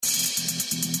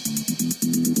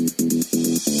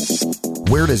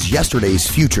Where does yesterday's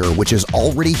future, which is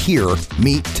already here,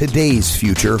 meet today's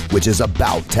future, which is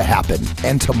about to happen,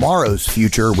 and tomorrow's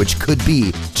future, which could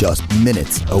be just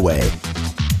minutes away?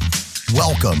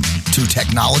 Welcome to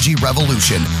Technology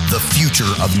Revolution, the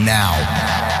future of now.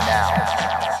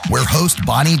 Where host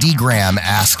Bonnie D. Graham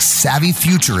asks savvy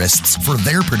futurists for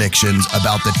their predictions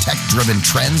about the tech-driven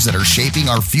trends that are shaping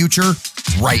our future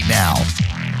right now.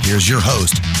 Here's your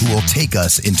host, who will take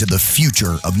us into the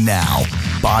future of now,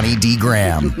 Bonnie D.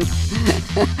 Graham.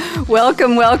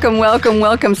 Welcome.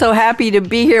 So happy to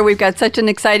be here. We've got such an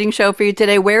exciting show for you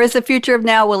today. Where is the future of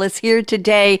now? Well, it's here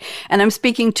today. And I'm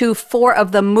speaking to four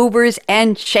of the movers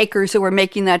and shakers who are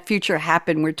making that future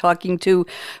happen. We're talking to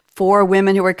four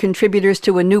women who are contributors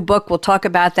to a new book. We'll talk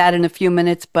about that in a few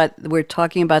minutes, but we're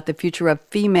talking about the future of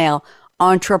female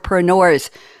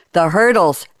entrepreneurs. The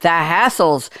hurdles, the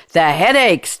hassles, the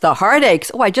headaches, the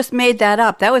heartaches. Oh, I just made that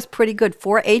up. That was pretty good.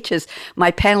 4 H's. My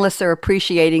panelists are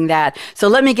appreciating that. So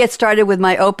let me get started with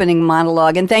my opening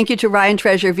monologue. And thank you to Ryan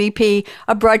Treasure, VP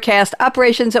of Broadcast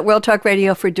Operations at World Talk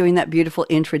Radio, for doing that beautiful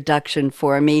introduction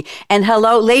for me. And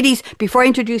hello, ladies, before I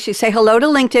introduce you, say hello to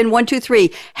LinkedIn. 1, 2, 3.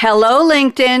 Hello,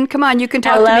 LinkedIn. Come on, you can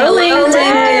talk to me. Hello,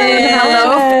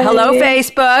 LinkedIn. Hello,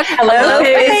 Facebook. Hello,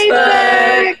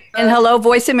 Facebook. And hello,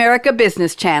 Voice America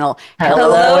Business Channel.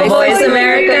 Hello, Voice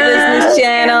America Business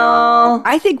Channel.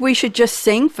 I think we should just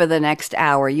sing for the next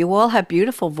hour. You all have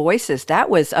beautiful voices. That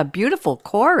was a beautiful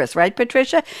chorus, right,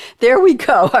 Patricia? There we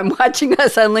go. I'm watching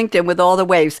us on LinkedIn with all the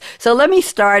waves. So let me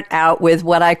start out with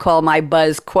what I call my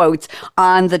buzz quotes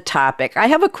on the topic. I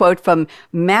have a quote from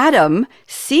Madam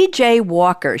C.J.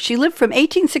 Walker. She lived from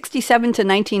 1867 to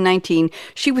 1919.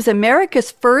 She was America's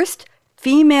first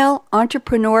female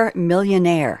entrepreneur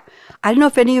millionaire. I don't know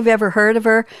if any of you have ever heard of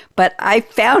her, but I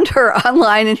found her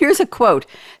online, and here's a quote.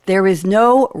 There is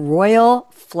no royal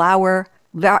flower-strewn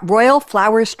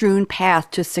path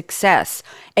to success.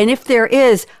 And if there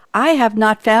is, I have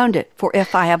not found it. For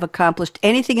if I have accomplished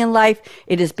anything in life,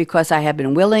 it is because I have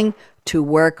been willing to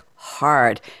work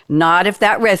hard. Not if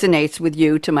that resonates with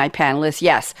you, to my panelists.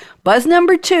 Yes. Buzz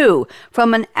number 2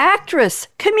 from an actress,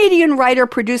 comedian, writer,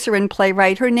 producer, and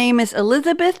playwright. Her name is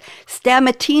Elizabeth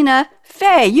Stamatina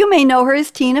Fey. You may know her as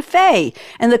Tina Fey.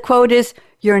 And the quote is,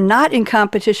 "You're not in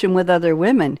competition with other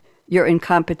women. You're in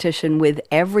competition with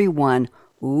everyone."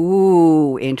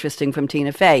 Ooh, interesting, from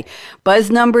Tina Fey. Buzz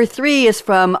number 3 is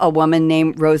from a woman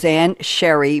named Roseanne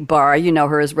Barr. You know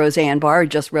her as Roseanne Barr, or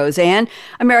just Roseanne.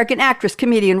 American actress,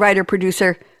 comedian, writer,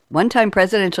 producer, one-time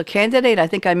presidential candidate. I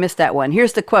think I missed that one.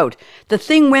 Here's the quote. "The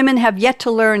thing women have yet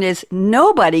to learn is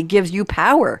nobody gives you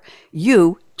power.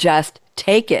 You just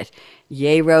take it."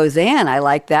 Yay, Roseanne. I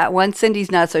like that one. Cindy's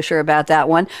not so sure about that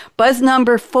one. Buzz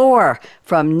number 4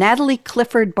 from Natalie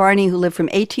Clifford Barney, who lived from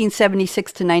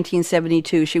 1876 to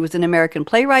 1972. She was an American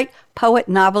playwright, poet,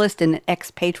 novelist, and an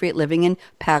expatriate living in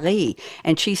Paris.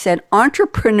 And she said,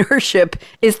 entrepreneurship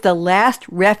is the last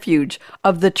refuge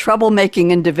of the troublemaking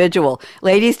individual.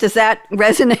 Ladies, does that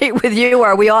resonate with you?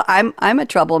 Are we all? I'm a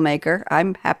troublemaker.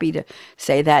 I'm happy to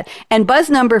say that. And buzz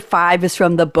number 5 is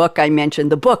from the book I mentioned,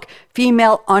 the book,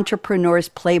 Female Entrepreneur's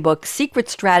Playbook, Secret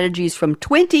Strategies from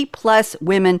 20 plus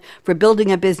Women for Building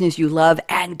a Business You Love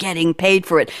and Getting Paid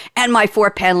for It. And my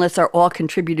 4 panelists are all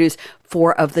contributors,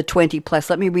 4 of the 20 plus.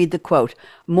 Let me read the quote.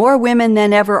 "More women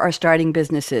than ever are starting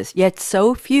businesses, yet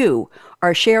so few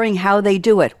are sharing how they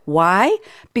do it. Why?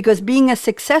 Because being a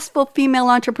successful female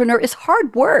entrepreneur is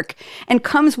hard work and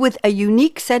comes with a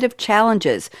unique set of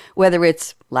challenges, whether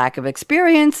it's lack of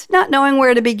experience, not knowing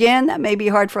where to begin, that may be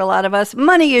hard for a lot of us,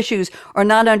 money issues, or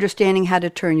not understanding how to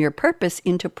turn your purpose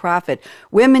into profit.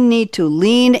 Women need to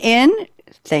lean in."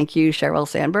 Thank you, Sheryl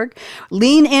Sandberg.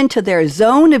 "Lean into their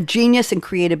zone of genius and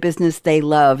create a business they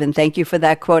love." And thank you for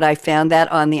that quote. I found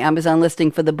that on the Amazon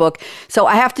listing for the book. So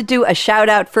I have to do a shout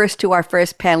out first to our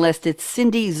first panelist. It's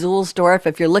Cindy Zuelsdorf.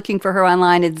 If you're looking for her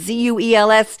online, it's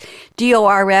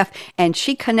ZUELSDORF. And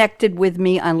she connected with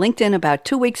me on LinkedIn about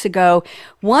 2 weeks ago.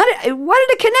 Wanted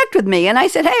to connect with me. And I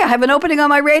said, hey, I have an opening on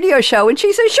my radio show. And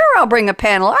she said, sure, I'll bring a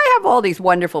panel. I have all these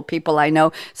wonderful people I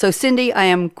know. So Cindy, I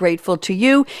am grateful to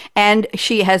you. And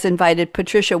she has invited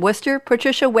Patricia Wooster.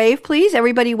 Patricia, wave, please.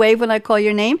 Everybody wave when I call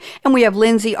your name. And we have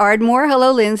Lindsey Ardmore.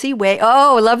 Hello, Lindsey. Wave.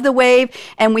 Oh, I love the wave.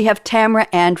 And we have Tamra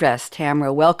Andress.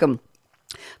 Tamra, welcome.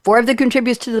 4 of the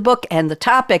contributors to the book, and the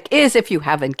topic is, if you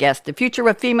haven't guessed, the future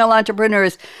of female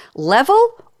entrepreneurs,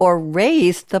 level or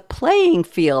raise the playing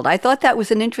field. I thought that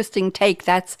was an interesting take.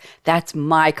 That's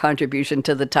my contribution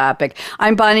to the topic.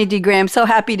 I'm Bonnie D. Graham. So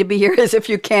happy to be here, as if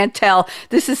you can't tell.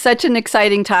 This is such an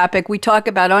exciting topic. We talk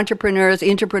about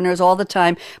entrepreneurs all the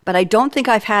time, but I don't think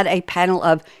I've had a panel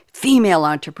of female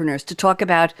entrepreneurs to talk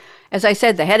about, as I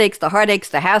said, the headaches, the heartaches,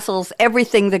 the hassles,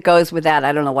 everything that goes with that.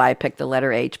 I don't know why I picked the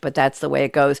letter H, but that's the way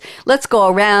it goes. Let's go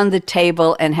around the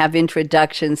table and have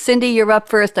introductions. Cindy, you're up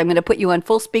first. I'm going to put you on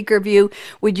full speaker view.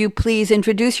 Would you please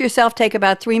introduce yourself? Take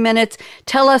about 3 minutes.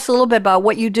 Tell us a little bit about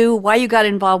what you do, why you got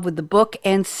involved with the book.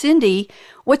 And Cindy,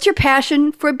 what's your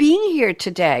passion for being here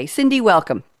today? Cindy,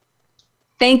 welcome.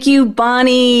 Thank you,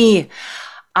 Bonnie.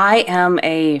 I am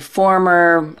a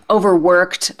former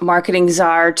overworked marketing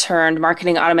czar turned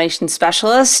marketing automation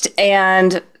specialist.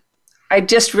 And I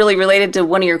just really related to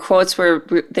one of your quotes where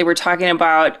they were talking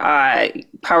about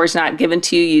power's not given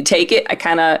to you, you take it. I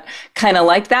kind of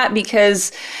like that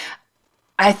because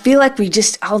I feel like we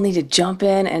just all need to jump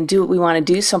in and do what we want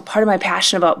to do. So part of my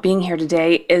passion about being here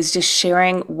today is just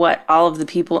sharing what all of the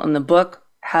people in the book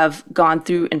have gone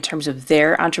through in terms of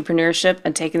their entrepreneurship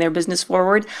and taking their business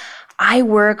forward. I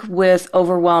work with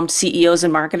overwhelmed CEOs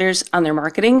and marketers on their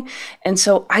marketing. And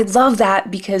so I love that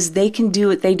because they can do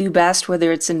what they do best,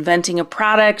 whether it's inventing a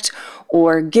product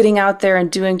or getting out there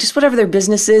and doing just whatever their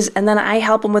business is. And then I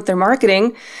help them with their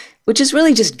marketing, which is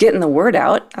really just getting the word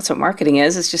out. That's what marketing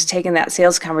is. It's just taking that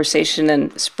sales conversation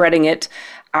and spreading it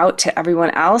out to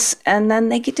everyone else. And then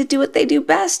they get to do what they do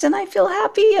best. And I feel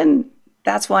happy. And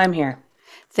that's why I'm here.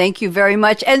 Thank you very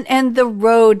much. And the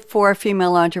road for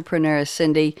female entrepreneurs,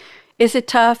 Cindy, is it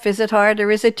tough? Is it hard? Or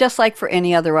is it just like for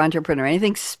any other entrepreneur?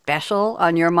 Anything special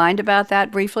on your mind about that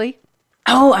briefly?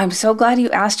 Oh, I'm so glad you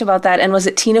asked about that. And was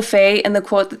it Tina Fey in the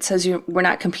quote that says we're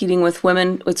not competing with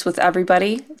women, it's with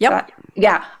everybody? Yep.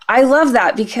 Yeah, I love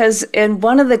that because in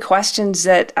one of the questions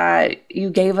that you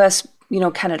gave us,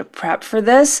 kind of to prep for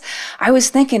this, I was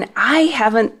thinking I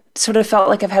haven't sort of felt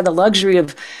like I've had the luxury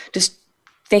of just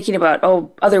thinking about,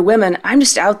 other women. I'm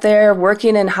just out there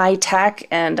working in high tech,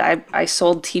 and I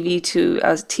sold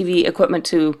TV equipment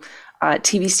to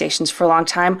TV stations for a long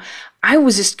time. I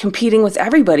was just competing with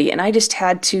everybody, and I just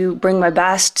had to bring my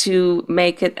best to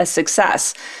make it a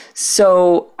success.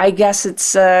 So I guess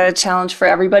it's a challenge for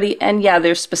everybody. And yeah,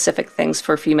 there's specific things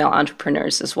for female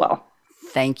entrepreneurs as well.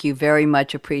 Thank you very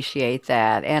much. Appreciate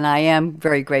that. And I am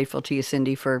very grateful to you,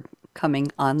 Cindy, for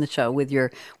coming on the show with your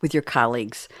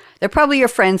colleagues. They're probably your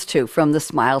friends too, from the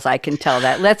smiles, I can tell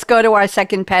that. Let's go to our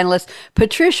second panelist,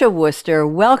 Patricia Wooster.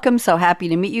 Welcome. So happy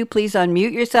to meet you. Please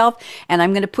unmute yourself. And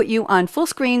I'm going to put you on full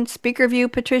screen speaker view.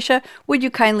 Patricia, would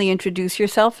you kindly introduce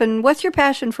yourself and what's your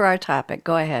passion for our topic?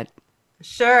 Go ahead.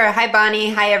 Sure. Hi,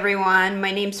 Bonnie. Hi, everyone.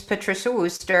 My name's Patricia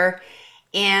Wooster,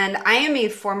 and I am a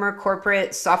former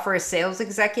corporate software sales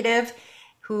executive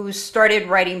who started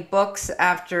writing books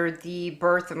after the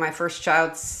birth of my first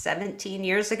child 17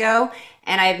 years ago.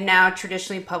 And I've now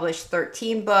traditionally published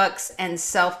 13 books and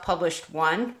self-published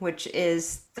one, which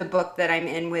is the book that I'm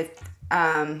in with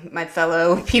my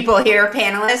fellow people here,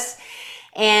 panelists.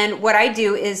 And what I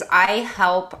do is I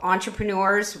help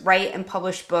entrepreneurs write and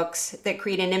publish books that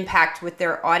create an impact with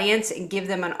their audience and give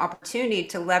them an opportunity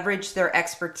to leverage their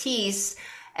expertise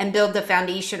and build the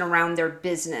foundation around their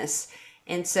business.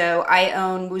 And so I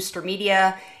own Wooster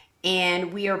Media,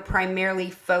 and we are primarily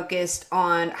focused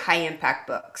on high-impact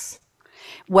books.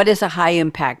 What is a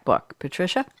high-impact book,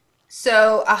 Patricia?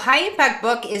 So a high-impact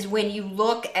book is when you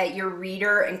look at your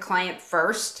reader and client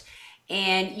first,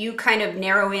 and you kind of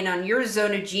narrow in on your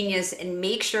zone of genius and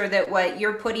make sure that what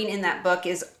you're putting in that book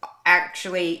is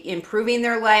actually improving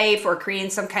their life or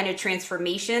creating some kind of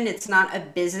transformation. It's not a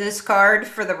business card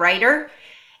for the writer.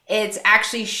 It's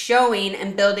actually showing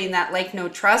and building that like, no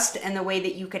trust and the way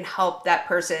that you can help that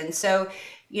person. So,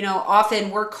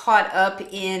 often we're caught up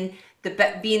in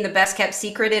being the best kept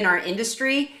secret in our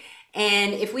industry.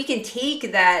 And if we can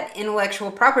take that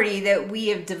intellectual property that we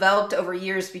have developed over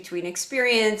years between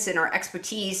experience and our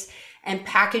expertise and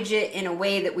package it in a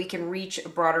way that we can reach a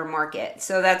broader market.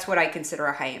 So that's what I consider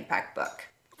a high impact book.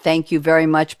 Thank you very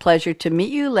much. Pleasure to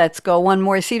meet you. Let's go one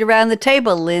more seat around the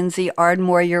table. Lindsey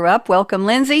Ardmore, you're up. Welcome,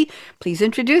 Lindsey. Please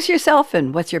introduce yourself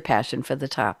and what's your passion for the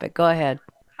topic? Go ahead.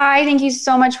 Hi, thank you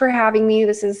so much for having me.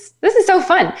 This is so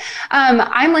fun.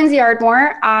 I'm Lindsey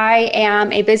Ardmore. I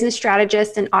am a business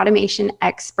strategist and automation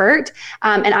expert,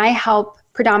 and I help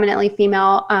predominantly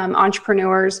female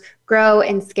entrepreneurs grow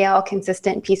and scale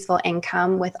consistent, peaceful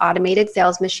income with automated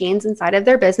sales machines inside of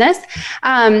their business.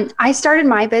 I started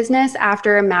my business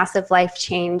after a massive life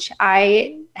change.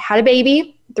 I had a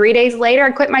baby. 3 days later,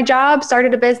 I quit my job,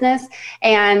 started a business,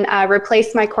 and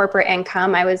replaced my corporate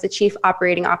income. I was the chief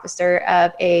operating officer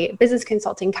of a business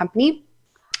consulting company,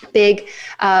 big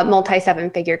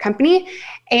multi-seven-figure company.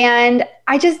 And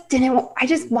I just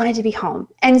wanted to be home.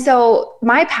 And so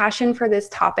my passion for this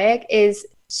topic is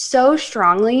so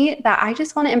strongly that I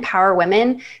just want to empower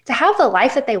women to have the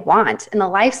life that they want and the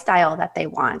lifestyle that they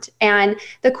want. And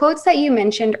the quotes that you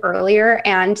mentioned earlier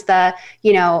and the,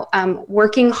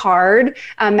 working hard,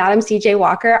 Madam C.J.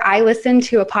 Walker, I listened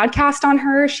to a podcast on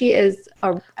her. She's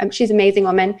an amazing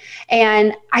woman.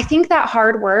 And I think that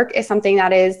hard work is something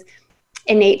that is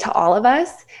innate to all of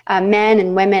us, men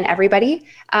and women, everybody.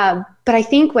 But I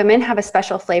think women have a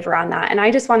special flavor on that. And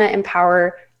I just want to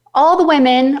empower all the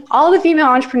women, all the female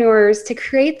entrepreneurs to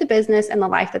create the business and the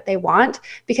life that they want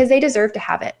because they deserve to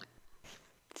have it.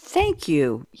 Thank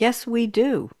you. Yes, we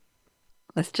do.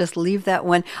 Let's just leave that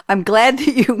one. I'm glad that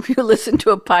you listened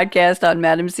to a podcast on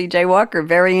Madam C.J. Walker.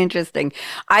 Very interesting.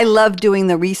 I love doing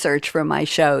the research for my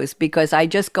shows because I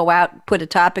just go out, put a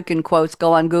topic in quotes,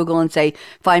 go on Google and say,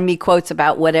 find me quotes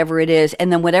about whatever it is.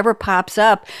 And then whatever pops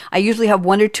up, I usually have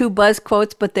one or two buzz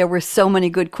quotes, but there were so many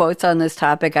good quotes on this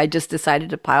topic. I just decided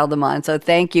to pile them on. So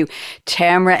thank you.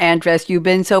 Tamra Andress, you've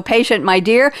been so patient, my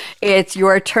dear. It's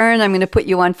your turn. I'm going to put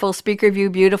you on full speaker view,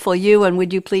 beautiful you. And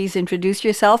would you please introduce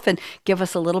yourself and give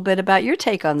us a little bit about your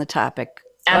take on the topic?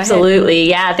 Absolutely.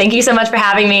 Yeah. Thank you so much for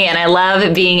having me. And I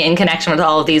love being in connection with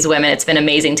all of these women. It's been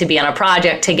amazing to be on a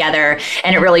project together.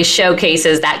 And it really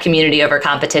showcases that community over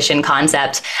competition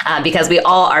concept because we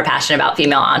all are passionate about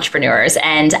female entrepreneurs.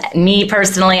 And me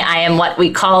personally, I am what we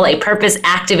call a purpose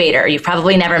activator. You've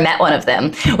probably never met one of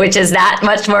them, which is that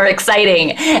much more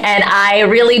exciting. And I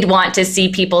really want to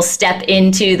see people step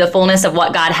into the fullness of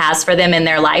what God has for them in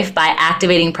their life by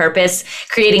activating purpose,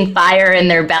 creating fire in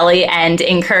their belly, and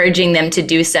encouraging them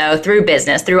to do so through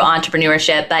business, through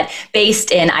entrepreneurship, but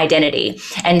based in identity.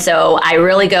 And so I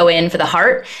really go in for the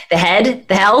heart, the head,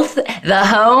 the health, the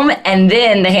home, and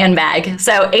then the handbag.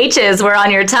 So H's were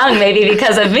on your tongue maybe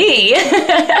because of me.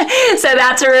 So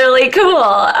that's really cool.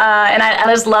 And I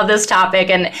just love this topic.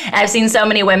 And I've seen so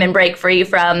many women break free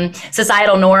from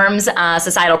societal norms,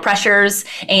 societal pressures,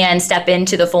 and step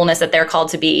into the fullness that they're called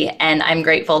to be. And I'm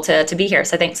grateful to be here.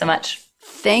 So thanks so much.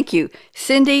 Thank you.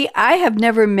 Cindy, I have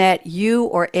never met you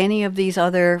or any of these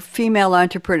other female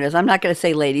entrepreneurs. I'm not going to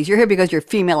say ladies. You're here because you're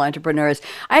female entrepreneurs.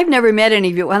 I've never met any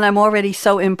of you, and I'm already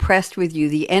so impressed with you.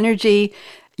 The energy,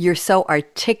 you're so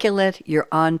articulate. You're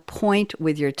on point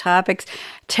with your topics.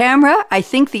 Tamra, I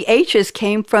think the H's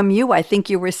came from you. I think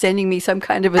you were sending me some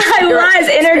kind of a... I was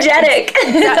energetic.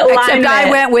 Except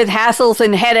I went with hassles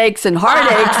and headaches and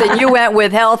heartaches, and you went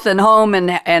with health and home and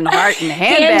heart and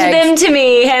handbags. Hand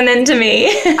them to me.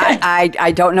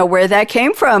 I don't know where that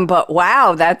came from, but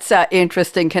wow, that's an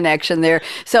interesting connection there.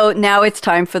 So now it's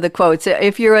time for the quotes.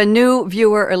 If you're a new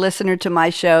viewer or listener to my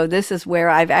show, this is where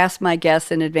I've asked my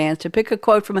guests in advance to pick a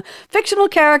quote from a fictional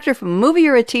character from a movie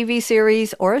or a TV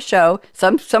series or a show.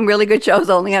 Some really good shows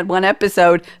only had one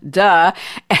episode, duh.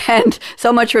 And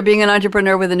so much for being an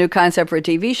entrepreneur with a new concept for a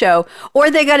TV show. Or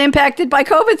they got impacted by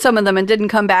COVID, some of them, and didn't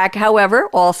come back. However,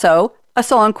 also a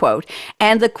song quote.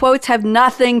 And the quotes have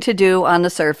nothing to do on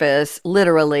the surface,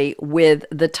 literally, with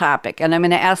the topic. And I'm going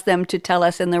to ask them to tell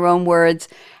us in their own words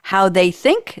how they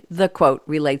think the quote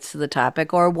relates to the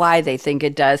topic or why they think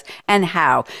it does and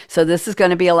how. So this is going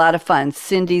to be a lot of fun.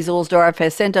 Cindy Zuelsdorf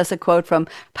has sent us a quote from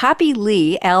Poppy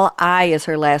Lee, L.I. is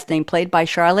her last name, played by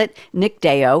Charlotte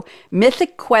Nickdeo,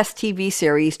 Mythic Quest TV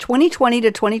series 2020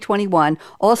 to 2021,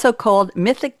 also called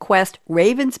Mythic Quest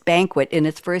Raven's Banquet in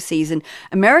its first season.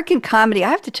 American comedy, I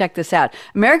have to check this out.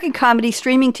 American comedy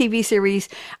streaming TV series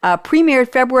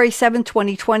premiered February 7,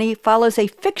 2020, follows a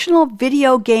fictional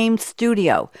video game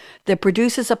studio that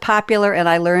produces a popular, and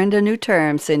I learned a new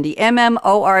term, Cindy,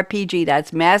 MMORPG,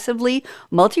 that's massively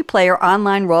multiplayer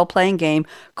online role-playing game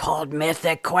called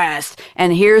Mythic Quest.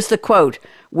 And here's the quote: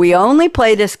 "We only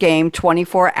play this game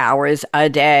 24 hours a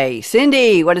day."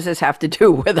 Cindy, what does this have to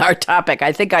do with our topic?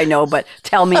 I think I know, but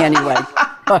tell me anyway.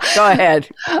 Go ahead.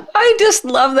 I just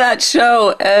love that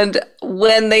show. And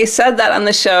when they said that on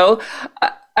the show,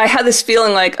 I had this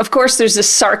feeling like, of course, there's this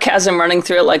sarcasm running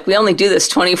through it, like we only do this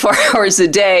 24 hours a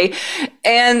day.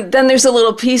 And then there's a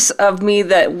little piece of me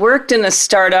that worked in a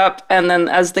startup. And then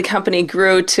as the company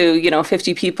grew to,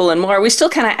 50 people and more, we still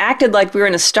kind of acted like we were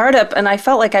in a startup. And I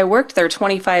felt like I worked there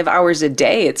 25 hours a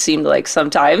day, it seemed like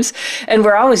sometimes. And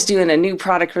we're always doing a new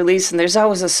product release and there's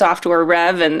always a software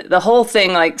rev and the whole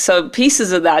thing. Like, so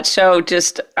pieces of that show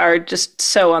are just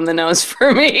so on the nose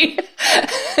for me.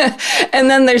 And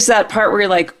then there's that part where you're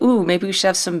like, ooh, maybe we should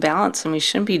have some balance and we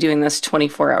shouldn't be doing this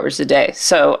 24 hours a day.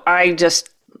 So I just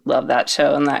love that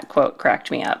show, and that quote cracked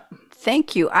me up.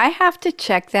 Thank you. I have to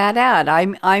check that out.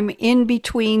 I'm in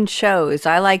between shows.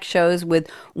 I like shows with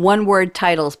one-word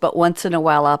titles, but once in a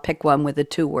while I'll pick one with a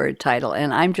two-word title.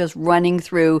 And I'm just running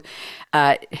through.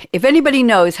 If anybody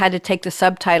knows how to take the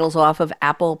subtitles off of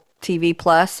Apple TV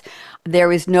Plus.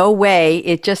 There is no way.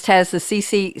 It just has the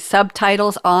CC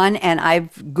subtitles on, and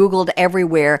I've Googled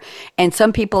everywhere. And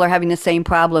some people are having the same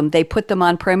problem. They put them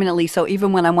on permanently, so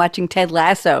even when I'm watching Ted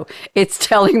Lasso, it's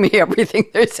telling me everything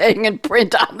they're saying in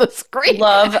print on the screen.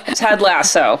 Love Ted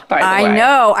Lasso, by the way.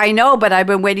 I know, but I've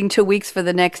been waiting 2 weeks for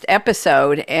the next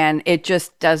episode, and it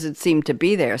just doesn't seem to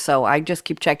be there. So I just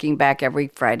keep checking back every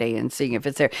Friday and seeing if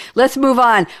it's there. Let's move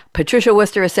on. Patricia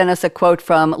Wooster has sent us a quote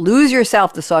from Lose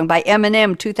Yourself, the song by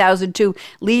Eminem, 2002,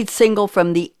 lead single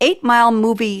from the 8 Mile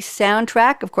movie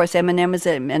soundtrack. Of course, Eminem is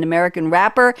an American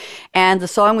rapper, and the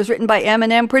song was written by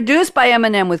Eminem, produced by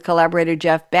Eminem with collaborator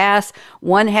Jeff Bass,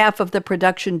 one half of the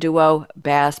production duo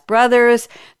Bass Brothers.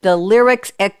 The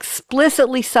lyrics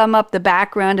explicitly sum up the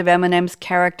background of Eminem's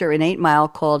character in 8 Mile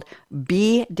called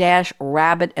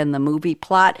B-Rabbit and the movie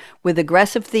plot, with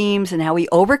aggressive themes and how he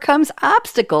overcomes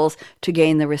obstacles to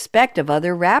gain the respect of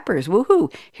other rappers.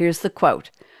 Woohoo! Here's the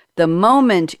quote. The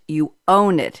moment you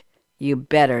own it, you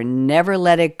better never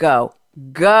let it go.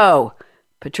 Go.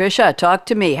 Patricia, talk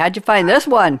to me. How'd you find this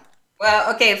one?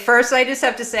 Well, okay, first I just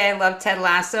have to say I love Ted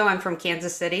Lasso. I'm from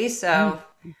Kansas City, so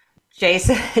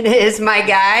Jason is my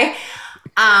guy.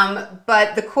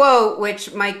 But the quote,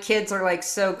 which my kids are like,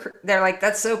 they're like,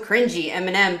 that's so cringy,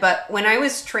 Eminem. But when I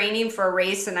was training for a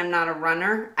race and I'm not a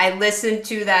runner, I listened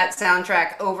to that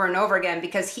soundtrack over and over again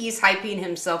because he's hyping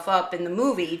himself up in the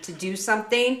movie to do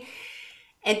something.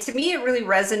 And to me, it really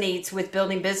resonates with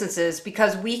building businesses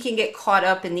because we can get caught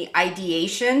up in the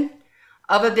ideation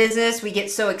of a business. We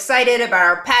get so excited about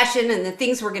our passion and the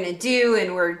things we're going to do.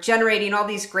 And we're generating all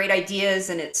these great ideas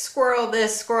and it's squirrel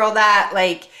this, squirrel that,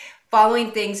 like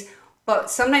following things, but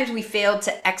sometimes we fail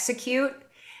to execute.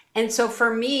 And so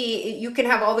for me, you can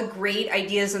have all the great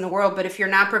ideas in the world, but if you're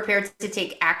not prepared to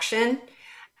take action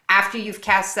after you've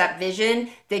cast that vision,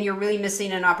 then you're really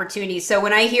missing an opportunity. So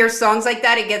when I hear songs like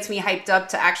that, it gets me hyped up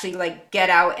to actually like get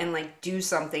out and like do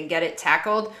something, get it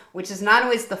tackled, which is not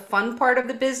always the fun part of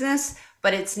the business,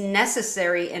 but it's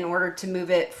necessary in order to move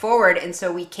it forward. And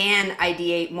so we can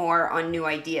ideate more on new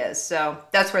ideas. So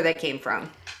that's where that came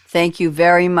from. Thank you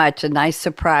very much. A nice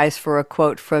surprise for a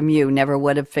quote from you. Never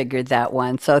would have figured that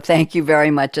one. So thank you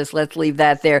very much. Just let's leave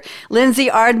that there. Lindsey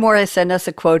Ardmore has sent us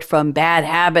a quote from Bad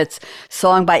Habits,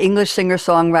 song by English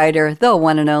singer-songwriter, the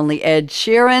one and only Ed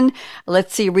Sheeran.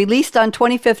 Let's see, released on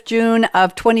 25th June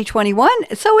of 2021.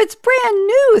 So it's brand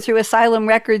new through Asylum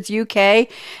Records UK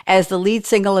as the lead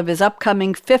single of his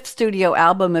upcoming 5th studio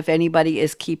album, if anybody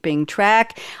is keeping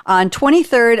track. On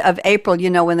 23rd of April, you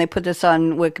know, when they put this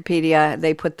on Wikipedia,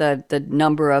 they put the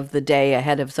number of the day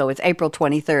ahead of, so it's April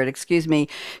 23rd, excuse me.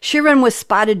 Sheeran was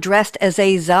spotted dressed as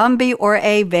a zombie or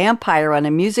a vampire on a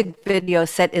music video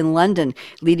set in London,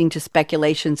 leading to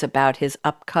speculations about his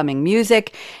upcoming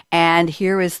music. And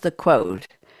here is the quote.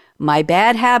 My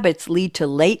bad habits lead to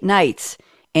late nights,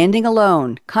 ending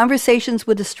alone, conversations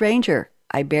with a stranger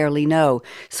I barely know,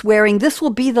 swearing this will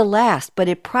be the last, but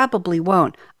it probably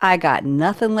won't. I got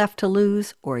nothing left to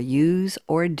lose or use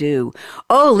or do.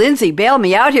 Oh, Lindsey, bail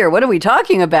me out here. What are we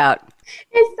talking about?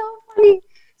 It's so funny.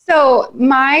 So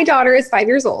my daughter is 5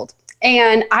 years old,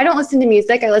 and I don't listen to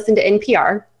music. I listen to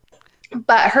NPR.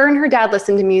 But her and her dad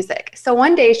listen to music. So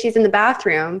one day she's in the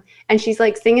bathroom and she's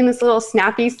like singing this little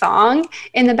snappy song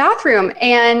in the bathroom,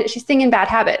 and she's singing Bad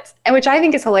Habits, which I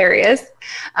think is hilarious.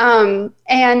 And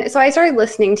so I started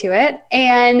listening to it.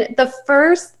 And the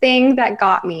first thing that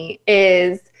got me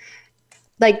is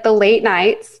like the late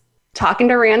nights talking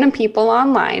to random people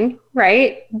online,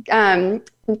 right?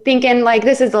 Thinking like,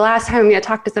 this is the last time I'm going to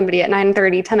talk to somebody at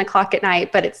 9:30, 10 o'clock at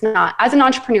night, but it's not. As an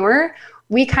entrepreneur,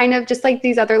 we kind of, just like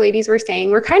these other ladies were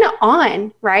saying, we're kind of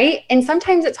on, right? And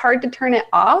sometimes it's hard to turn it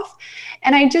off.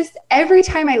 And I just, every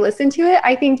time I listen to it,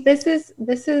 I think this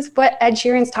is what Ed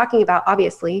Sheeran's talking about,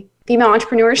 obviously, female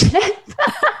entrepreneurship.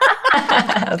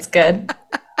 That's good.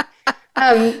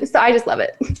 So I just love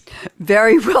it.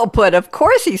 Very well put. Of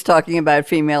course he's talking about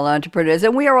female entrepreneurs,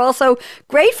 and we are also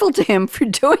grateful to him for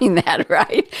doing that,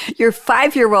 right? Your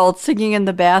 5-year-old singing in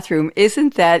the bathroom.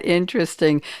 Isn't that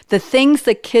interesting? The things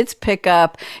that kids pick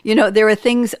up, you know, there are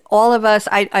things all of us,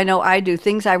 I know I do,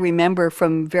 things I remember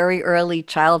from very early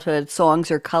childhood, songs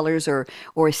or colors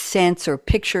or scents or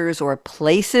pictures or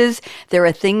places. There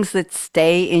are things that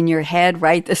stay in your head,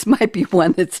 right? This might be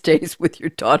one that stays with your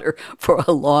daughter for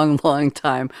a long, long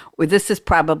time. Well, this is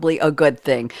probably a a good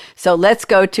thing. So let's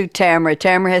go to Tamra.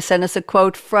 Tamra has sent us a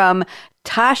quote from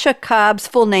Tasha Cobbs,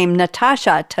 full name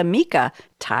Natasha Tamika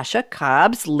Tasha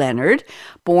Cobbs Leonard,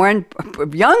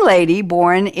 young lady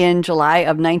born in July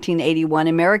of 1981,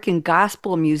 American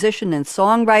gospel musician and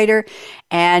songwriter,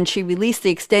 and she released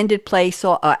the extended play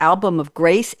album of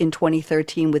Grace in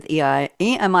 2013 with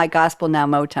EMI Gospel, now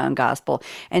Motown Gospel.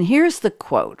 And here's the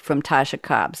quote from Tasha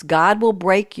Cobbs: "God will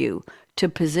break you to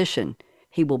position.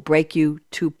 He will break you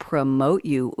to promote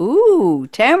you." Ooh,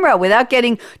 Tamra, without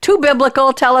getting too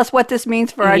biblical, tell us what this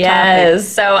means for our topic. Yes.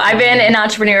 So I've been an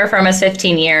entrepreneur for almost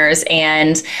 15 years.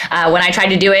 And when I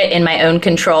tried to do it in my own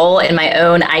control, in my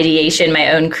own ideation,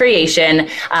 my own creation,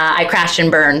 I crashed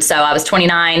and burned. So I was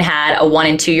 29, had a 1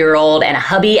 and 2 year old and a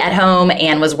hubby at home,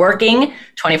 and was working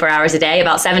 24 hours a day,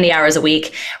 about 70 hours a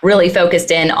week, really focused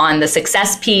in on the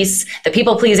success piece, the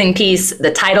people-pleasing piece,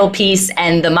 the title piece,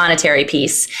 and the monetary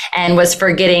piece, and was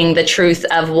forgetting the truth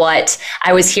of what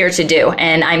I was here to do.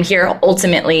 And I'm here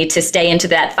ultimately to stay into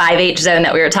that 5H zone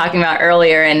that we were talking about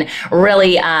earlier, and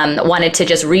really wanted to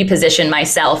just reposition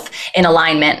myself in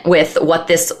alignment with what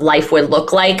this life would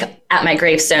look like at my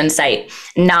gravestone site.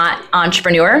 Not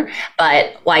entrepreneur,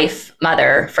 but wife,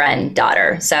 mother, friend,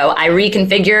 daughter. So I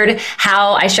reconfigured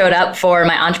how I showed up for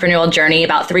my entrepreneurial journey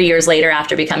about 3 years later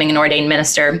after becoming an ordained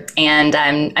minister. And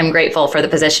I'm grateful for the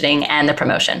positioning and the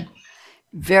promotion.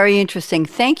 Very interesting.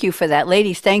 Thank you for that.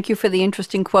 Ladies, thank you for the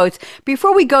interesting quotes.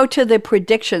 Before we go to the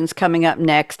predictions coming up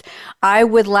next, I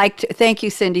would like to thank you,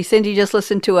 Cindy. Cindy just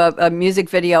listened to a music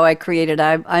video I created.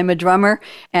 I'm a drummer,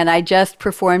 and I just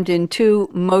performed in 2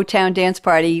 Motown dance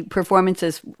party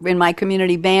performances in my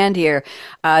community band here.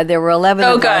 There were 11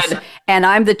 of us. And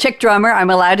I'm the chick drummer. I'm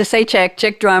allowed to say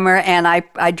chick drummer. And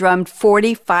I drummed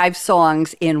 45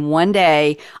 songs in one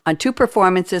day on 2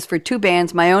 performances for 2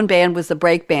 bands. My own band was the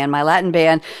break band, my Latin band.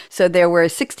 So there were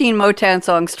 16 Motown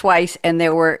songs twice, and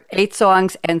there were 8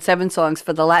 songs and 7 songs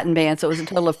for the Latin band. So it was a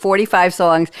total of 45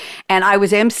 songs. And I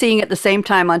was emceeing at the same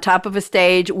time on top of a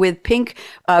stage with pink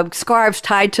scarves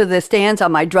tied to the stands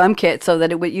on my drum kit, so that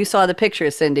you saw the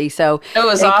picture, Cindy. So it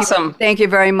was awesome. Thank you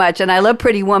very much. And I love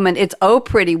Pretty Woman. It's Oh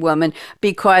Pretty Woman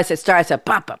because it starts a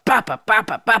papa, papa,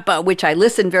 papa, papa, which I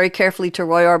listened very carefully to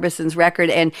Roy Orbison's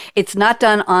record. And it's not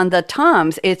done on the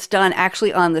toms. It's done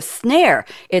actually on the snare.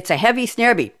 It's a heavy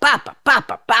snare beat. Papa,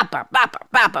 papa, papa, papa,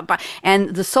 papa, papa.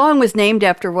 And the song was named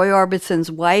after Roy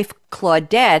Orbison's wife,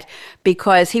 Claudette,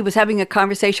 because he was having a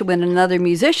conversation with another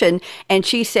musician, and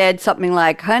she said something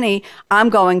like, "Honey, I'm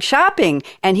going shopping."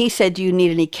 And he said, "Do you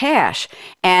need any cash?"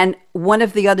 And one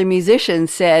of the other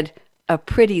musicians said, "A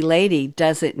pretty lady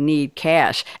doesn't need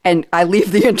cash." And I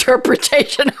leave the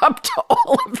interpretation up to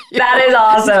all of you. That is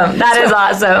awesome. That is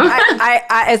awesome. I,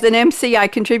 as an MC, I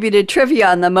contributed trivia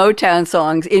on the Motown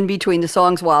songs in between the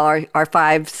songs while our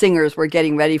 5 singers were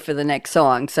getting ready for the next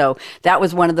song. So that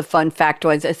was one of the fun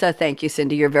factoids. So thank you,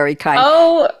 Cindy. You're very kind.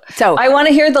 Oh, so I want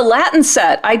to hear the Latin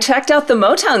set. I checked out the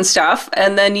Motown stuff,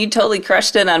 and then you totally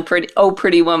crushed it on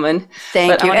Pretty Woman.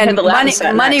 Thank you. And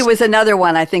Money was another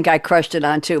one I think I crushed it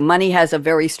on too. Money has a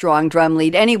very strong drum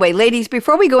lead. Anyway, ladies,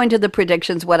 before we go into the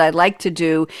predictions, what I'd like to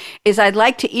do is I'd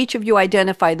like to each of you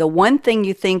identify the one thing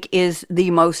you think is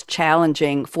the most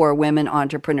challenging for women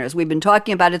entrepreneurs. We've been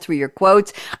talking about it through your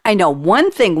quotes. I know one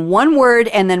thing, one word,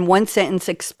 and then one sentence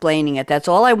explaining it. That's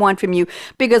all I want from you,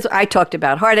 because I talked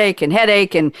about heartache and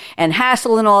headache and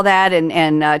hassle and all that. And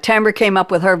Tamra came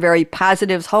up with her very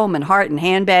positives: home and heart and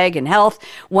handbag and health.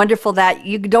 Wonderful that.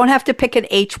 You don't have to pick an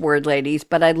H word, ladies,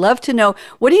 but I'd love to know,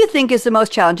 what do you think is the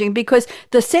most challenging? Because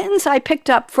the sentence I picked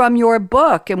up from your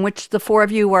book, in which the 4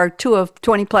 of you are 2 of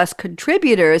 20 plus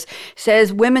contributors,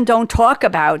 says women don't talk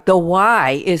about the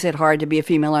why is it hard to be a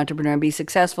female entrepreneur and be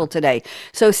successful today.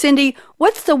 So Cindy,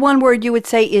 what's the one word you would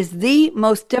say is the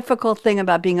most difficult thing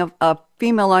about being a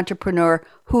female entrepreneur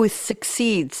who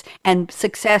succeeds? And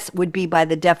success would be by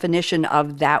the definition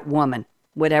of that woman,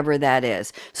 whatever that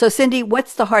is. So Cindy,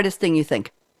 what's the hardest thing you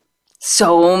think?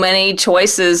 So many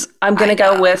choices. I'm going to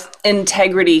go with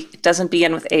integrity. It doesn't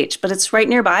begin with H, but it's right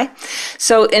nearby.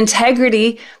 So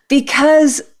integrity,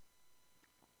 because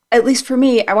at least for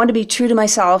me, I want to be true to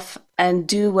myself and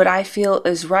do what I feel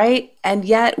is right. And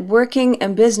yet working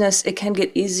in business, it can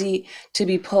get easy to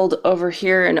be pulled over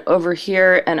here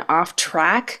and off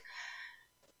track.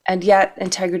 And yet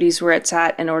integrity is where it's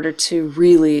at in order to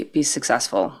really be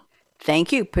successful.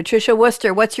 Thank you. Patricia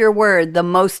Wooster, what's your word? The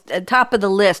most top of the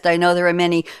list. I know there are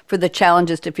many for the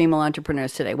challenges to female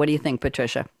entrepreneurs today. What do you think,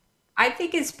 Patricia? I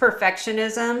think it's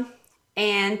perfectionism,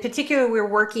 and particularly we're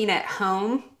working at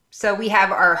home. So we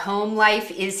have our home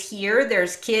life is here.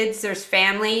 There's kids, there's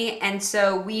family. And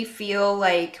so we feel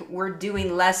like we're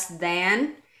doing less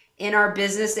than in our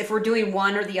business, if we're doing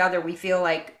one or the other, we feel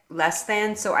like less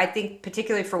than. So I think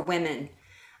particularly for women,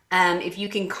 if you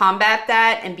can combat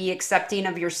that and be accepting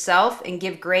of yourself and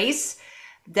give grace,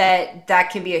 that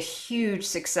can be a huge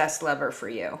success lever for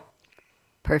you.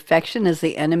 Perfection is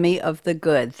the enemy of the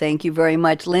good. Thank you very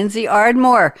much. Lindsey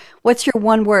Ardmore, what's your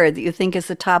one word that you think is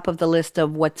the top of the list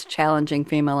of what's challenging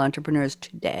female entrepreneurs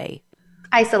today?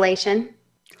 Isolation.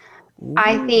 Ooh.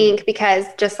 I think because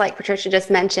just like Patricia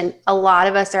just mentioned, a lot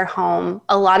of us are home.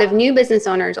 A lot of new business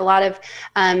owners, a lot of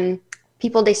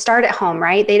people, they start at home,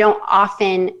 right? They don't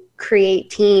often create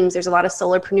teams. There's a lot of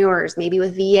solopreneurs, maybe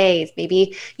with VAs,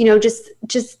 maybe,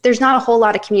 just there's not a whole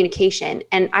lot of communication.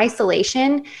 And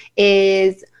isolation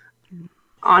is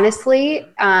honestly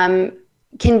can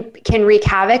wreak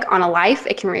havoc on a life.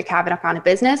 It can wreak havoc on a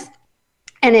business.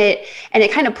 And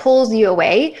it kind of pulls you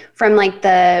away from like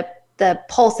the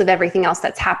pulse of everything else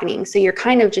that's happening. So you're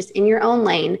kind of just in your own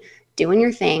lane, doing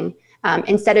your thing,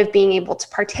 instead of being able to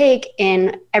partake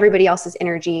in everybody else's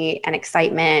energy and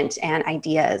excitement and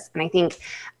ideas. And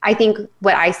I think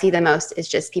what I see the most is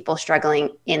just people struggling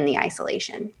in the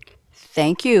isolation.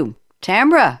 Thank you.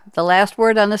 Tamra, the last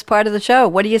word on this part of the show.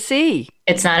 What do you see?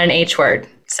 It's not an H word,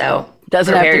 so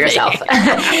doesn't prepare have to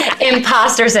yourself.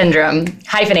 Imposter syndrome,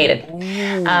 hyphenated.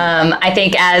 I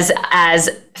think as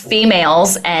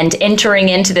females and entering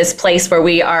into this place where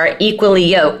we are equally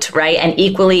yoked, right, and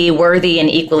equally worthy and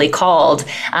equally called,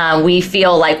 we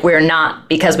feel like we're not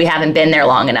because we haven't been there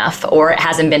long enough, or it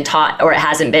hasn't been taught, or it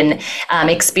hasn't been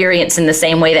experienced in the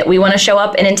same way that we want to show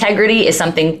up in integrity is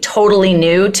something totally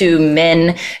new to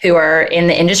men who are in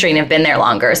the industry and have been there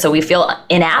longer. So we feel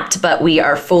inapt, but we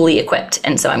are fully equipped.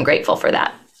 And so I'm grateful for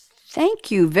that.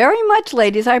 Thank you very much,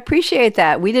 ladies. I appreciate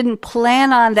that. We didn't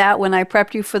plan on that when I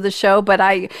prepped you for the show, but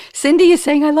Cindy is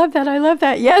saying, I love that. I love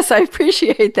that. Yes, I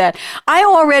appreciate that. I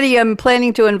already am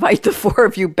planning to invite the four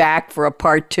of you back for a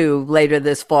part 2 later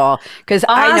this fall, because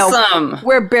I know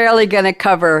we're barely going to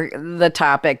cover the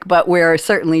topic, but we're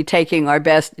certainly taking our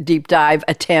best deep dive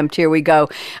attempt. Here we go.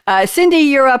 Cindy,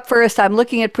 you're up first. I'm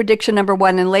looking at prediction number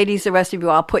 1, and ladies, the rest of you,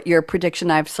 I'll put your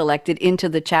prediction I've selected into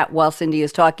the chat while Cindy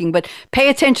is talking, but pay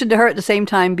attention to her at the same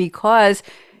time, because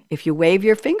if you wave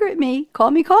your finger at me,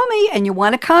 call me, and you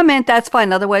want to comment, that's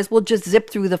fine. Otherwise, we'll just zip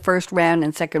through the first round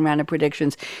and second round of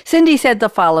predictions. Cindy said the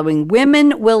following: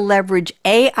 women will leverage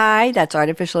AI, that's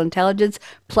artificial intelligence,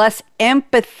 plus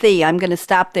empathy. I'm going to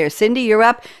stop there. Cindy, you're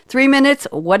up. 3 minutes.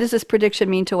 What does this prediction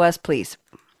mean to us, please?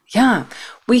 Yeah,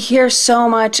 we hear so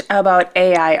much about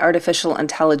AI, artificial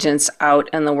intelligence, out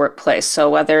in the workplace. So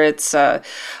whether it's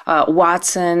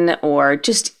Watson or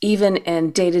just even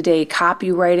in day-to-day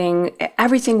copywriting,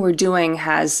 everything we're doing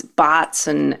has bots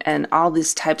and all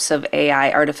these types of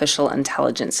AI, artificial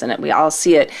intelligence in it. We all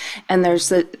see it. And there's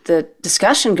the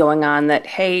discussion going on that,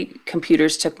 hey,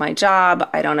 computers took my job,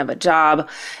 I don't have a job.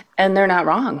 And they're not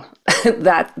wrong.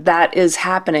 that is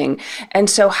happening. And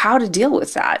so how to deal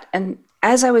with that? And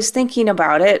as I was thinking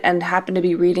about it and happened to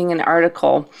be reading an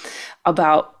article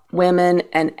about women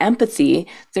and empathy,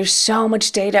 there's so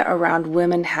much data around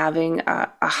women having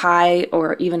a high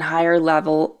or even higher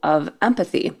level of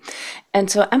empathy.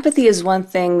 And so empathy is one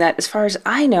thing that, as far as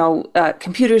I know,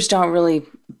 computers don't really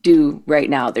do right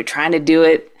now. They're trying to do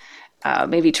it,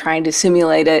 maybe trying to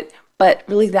simulate it, but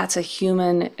really that's a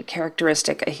human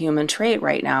characteristic, a human trait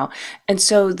right now. And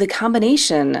so the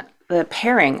combination, the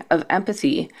pairing of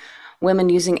empathy, women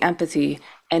using empathy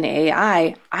and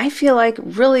AI, I feel like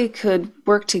really could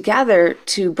work together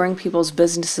to bring people's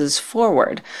businesses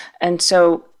forward. And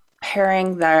so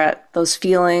pairing those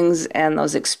feelings and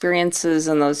those experiences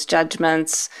and those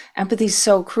judgments, empathy is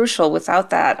so crucial. Without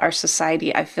that, our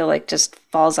society, I feel like, just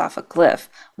falls off a cliff.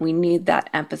 We need that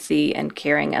empathy and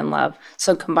caring and love.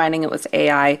 So combining it with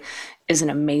AI is an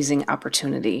amazing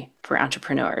opportunity for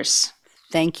entrepreneurs.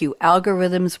 Thank you.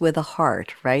 Algorithms with a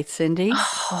heart, right, Cindy?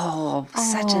 Oh,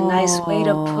 such a nice way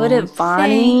to put it,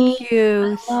 Bonnie. Thank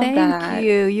you. Thank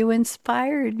you. You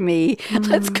inspired me.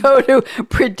 Let's go to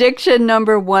prediction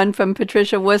number 1 from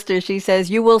Patricia Wooster. She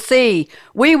says, you will see,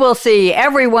 we will see,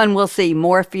 everyone will see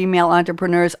more female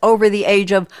entrepreneurs over the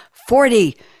age of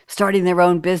 40 starting their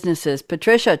own businesses.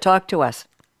 Patricia, talk to us.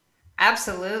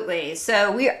 Absolutely.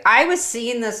 So I was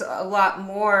seeing this a lot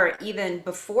more even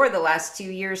before the last 2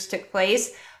 years took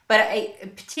place, but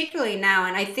particularly now.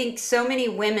 And I think so many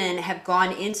women have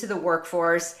gone into the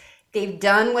workforce. They've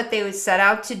done what they would set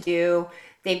out to do.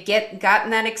 They've gotten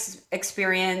that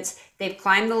experience. They've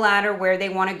climbed the ladder where they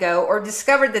want to go, or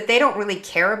discovered that they don't really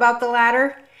care about the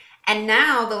ladder. And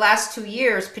now the last 2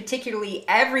 years, particularly,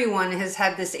 everyone has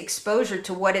had this exposure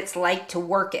to what it's like to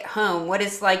work at home, what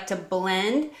it's like to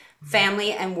blend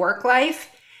family and work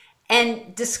life.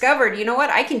 and discovered, you know what,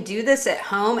 I can do this at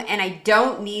home and I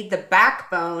don't need the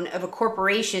backbone of a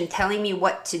corporation telling me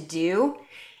what to do.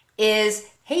 Is,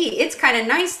 hey, it's kind of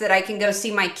nice that I can go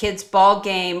see my kid's ball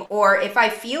game, or if I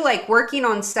feel like working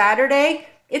on Saturday,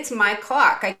 it's my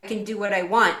clock. I can do what I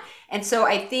want. And so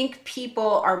I think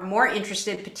people are more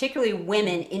interested, particularly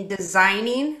women, in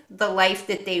designing the life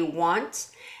that they want.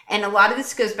 And a lot of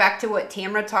this goes back to what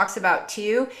Tamra talks about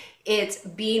too. It's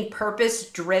being purpose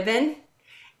driven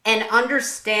and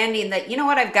understanding that, you know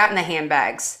what, I've gotten the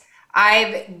handbags.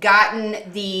 I've gotten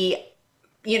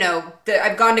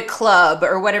I've gone to club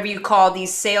or whatever you call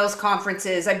these sales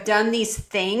conferences. I've done these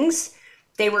things.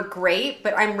 They were great,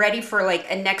 but I'm ready for like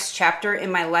a next chapter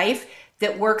in my life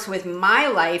that works with my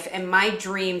life and my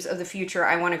dreams of the future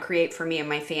I want to create for me and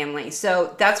my family.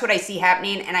 So that's what I see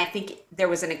happening. And I think there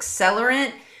was an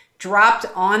accelerant dropped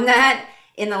on that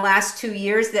in the last 2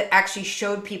 years that actually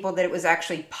showed people that it was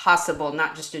actually possible,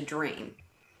 not just a dream.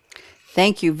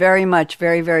 Thank you very much.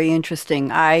 Very, very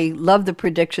interesting. I love the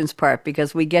predictions part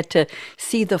because we get to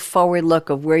see the forward look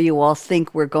of where you all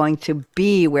think we're going to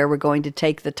be, where we're going to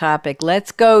take the topic.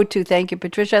 Let's go to, thank you,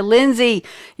 Patricia. Lindsey,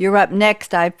 you're up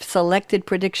next. I've selected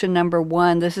prediction number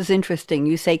 1. This is interesting.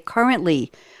 You say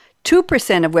currently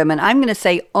 2% of women, I'm going to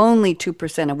say only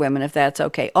 2% of women, if that's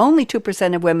okay. Only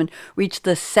 2% of women reach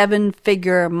the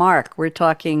 7-figure mark. We're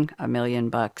talking $1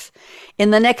 million.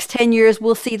 In the next 10 years,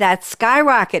 we'll see that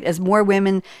skyrocket as more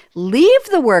women leave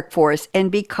the workforce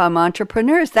and become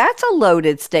entrepreneurs. That's a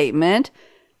loaded statement.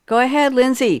 Go ahead,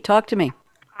 Lindsey, talk to me.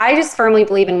 I just firmly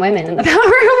believe in women and the power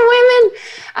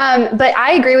of women. But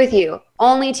I agree with you.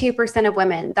 Only 2% of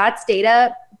women. That's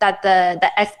data that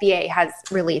the SBA has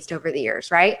released over the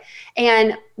years, right?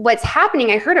 And what's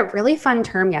happening, I heard a really fun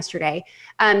term yesterday.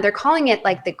 They're calling it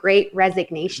like the great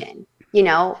resignation. You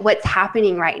know, what's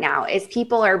happening right now is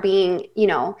people are being,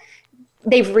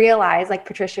 they've realized, like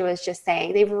Patricia was just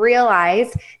saying, they've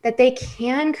realized that they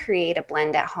can create a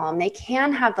blend at home. They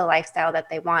can have the lifestyle that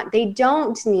they want. They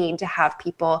don't need to have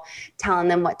people telling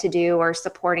them what to do or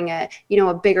supporting a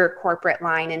bigger corporate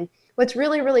line. And what's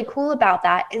really, really cool about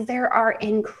that is there are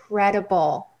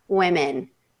incredible women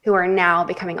who are now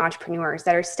becoming entrepreneurs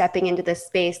that are stepping into this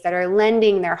space, that are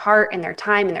lending their heart and their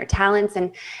time and their talents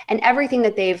and everything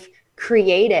that they've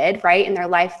created, right, in their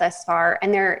life thus far.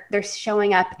 And they're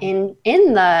showing up in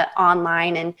the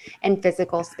online and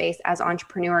physical space as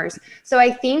entrepreneurs. So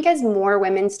I think as more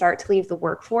women start to leave the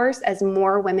workforce, as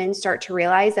more women start to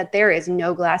realize that there is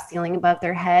no glass ceiling above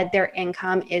their head, their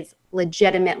income is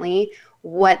legitimately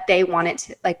what they want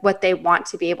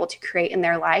to be able to create in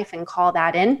their life and call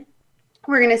that in.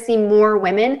 We're going to see more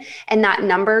women and that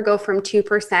number go from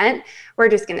 2%. We're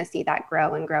just going to see that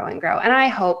grow and grow and grow. And I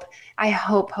hope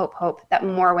that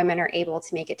more women are able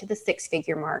to make it to the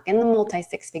 6-figure mark and the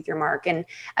multi-6-figure mark. And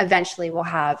eventually we'll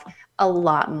have a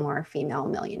lot more female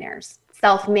millionaires,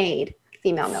 self-made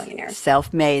female millionaires.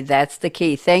 Self-made, that's the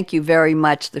key. Thank you very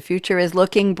much. The future is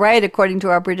looking bright according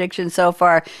to our predictions so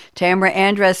far. Tamra,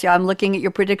 Andress, I'm looking at your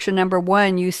prediction number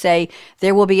 1. You say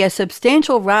there will be a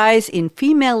substantial rise in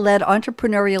female-led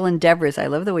entrepreneurial endeavors. I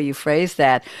love the way you phrase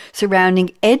that.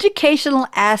 Surrounding educational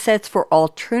assets for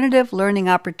alternative learning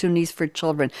opportunities for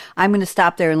children. I'm going to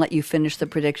stop there and let you finish the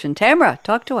prediction. Tamra,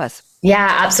 talk to us.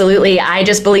 Yeah, absolutely. I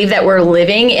just believe that we're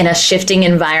living in a shifting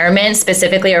environment,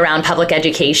 specifically around public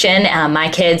education. My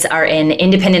kids are in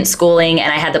independent schooling,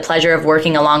 and I had the pleasure of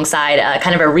working alongside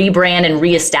kind of a rebrand and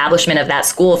reestablishment of that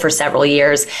school for several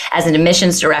years as an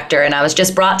admissions director. And I was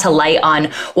just brought to light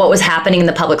on what was happening in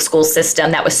the public school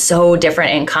system that was so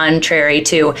different and contrary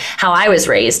to how I was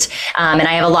raised. And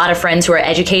I have a lot of friends who are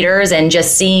educators, and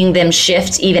just seeing them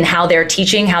shift even how they're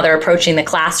teaching, how they're approaching the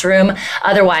classroom.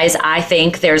 Otherwise, I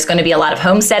think there's going to be a lot of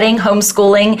homesteading,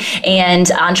 homeschooling,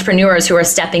 and entrepreneurs who are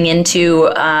stepping into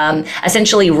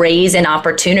essentially raise an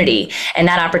opportunity. And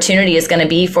that opportunity is going to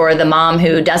be for the mom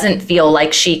who doesn't feel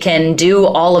like she can do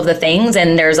all of the things.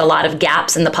 And there's a lot of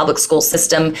gaps in the public school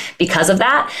system because of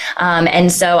that.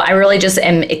 And so I really just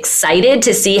am excited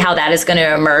to see how that is going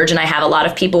to emerge. And I have a lot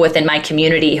of people within my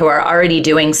community who are already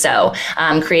doing so,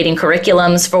 creating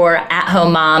curriculums for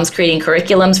at-home moms, creating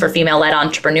curriculums for female-led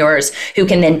entrepreneurs who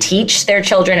can then teach their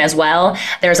children as well.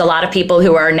 There's a lot of people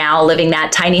who are now living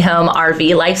that tiny home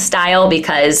RV lifestyle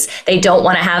because they don't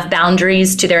want to have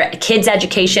boundaries to their kids'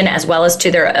 education as well as to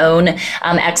their own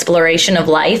exploration of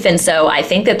life. And so I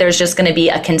think that there's just going to be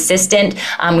a consistent,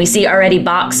 we see already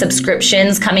box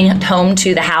subscriptions coming home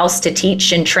to the house to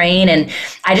teach and train. And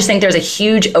I just think there's a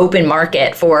huge open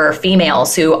market for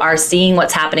females who are seeing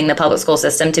what's happening in the public school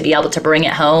system to be able to bring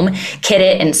it home, kit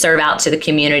it, and serve out to the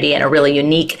community in a really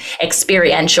unique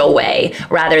experiential way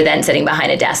rather than than sitting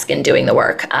behind a desk and doing the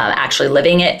work, actually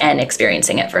living it and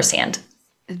experiencing it firsthand.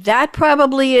 That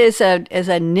probably is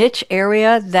a niche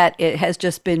area that it has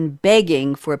just been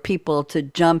begging for people to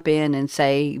jump in and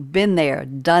say, been there,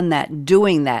 done that,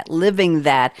 doing that, living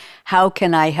that. How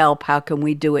can I help? How can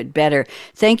we do it better?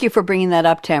 Thank you for bringing that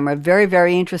up, Tamra. Very,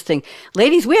 very interesting.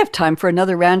 Ladies, we have time for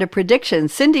another round of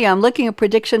predictions. Cindy, I'm looking at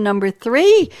prediction number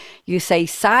 3. You say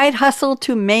side hustle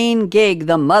to main gig,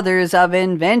 the mothers of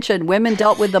invention. Women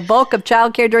dealt with the bulk of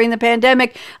childcare during the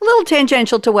pandemic, a little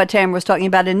tangential to what Tamra was talking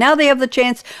about. And now they have the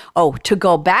chance to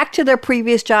go back to their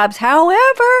previous jobs.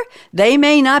 However, they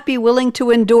may not be willing to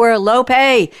endure low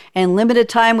pay and limited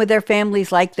time with their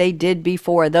families like they did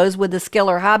before. Those with a skill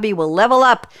or hobby will level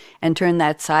up and turn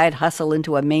that side hustle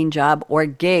into a main job or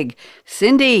gig.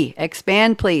 Cindy,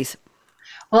 expand, please.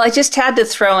 Well, I just had to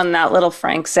throw in that little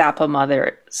Frank Zappa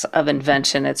mothers of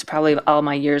invention. It's probably all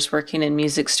my years working in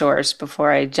music stores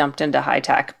before I jumped into high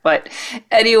tech. But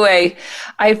anyway,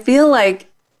 I feel like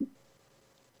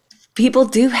people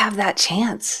do have that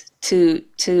chance to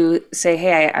say,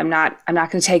 hey, I'm not going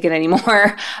to take it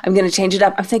anymore. I'm going to change it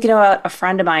up. I'm thinking about a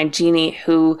friend of mine, Jeannie,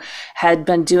 who had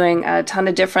been doing a ton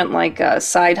of different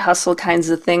side hustle kinds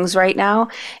of things right now.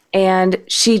 And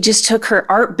she just took her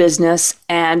art business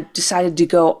and decided to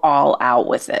go all out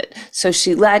with it. So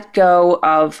she let go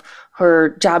of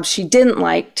her job she didn't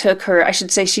like,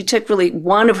 she took really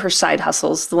one of her side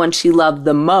hustles, the one she loved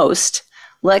the most,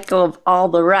 let go of all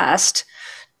the rest,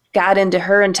 got into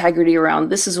her integrity around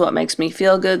this is what makes me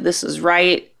feel good, this is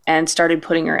right, and started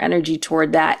putting her energy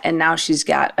toward that. And now she's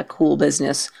got a cool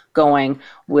business going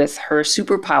with her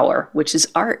superpower, which is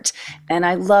art. And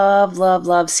I love, love,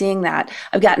 love seeing that.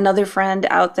 I've got another friend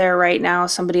out there right now,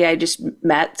 somebody I just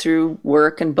met through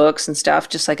work and books and stuff,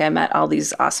 just like I met all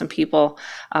these awesome people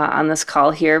on this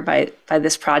call here by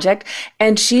this project.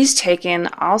 And she's taken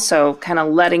also kind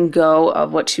of letting go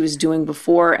of what she was doing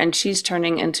before, and she's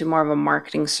turning into more of a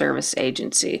marketing service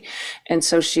agency. And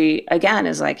so she, again,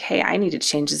 is like, hey, I need to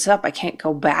change this up. I can't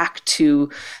go back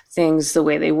to things the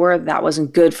way they were. That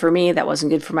wasn't good for me. That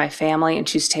wasn't good for my family. And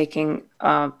she's taking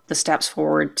the steps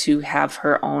forward to have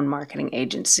her own marketing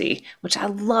agency, which I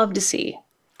love to see.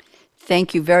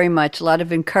 Thank you very much. A lot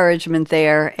of encouragement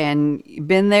there, and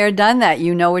been there, done that.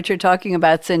 You know what you're talking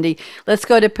about, Cindy. Let's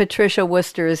go to Patricia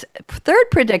Wooster's third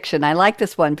prediction. I like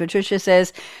this one. Patricia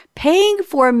says, paying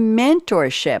for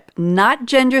mentorship, not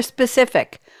gender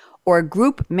specific, or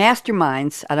group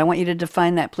masterminds, and I want you to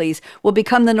define that, please, will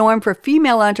become the norm for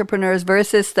female entrepreneurs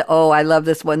versus I love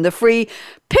this one, the free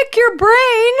pick your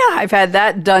brain. I've had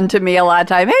that done to me a lot of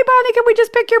time. Hey, Bonnie, can we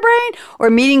just pick your brain? Or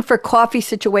meeting for coffee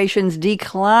situations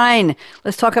decline.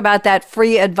 Let's talk about that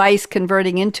free advice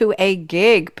converting into a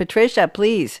gig. Patricia,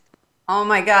 please. Oh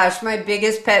my gosh, my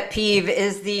biggest pet peeve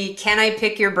is the can I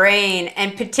pick your brain?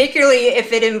 And particularly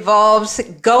if it involves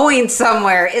going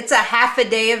somewhere. It's a half a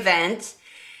day event.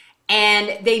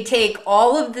 And they take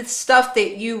all of the stuff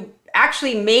that you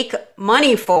actually make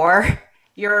money for,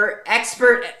 your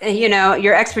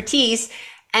expertise,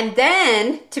 and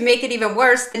then to make it even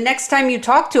worse, the next time you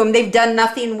talk to them, they've done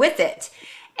nothing with it.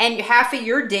 And half of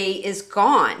your day is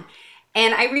gone.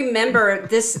 And I remember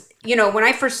this, when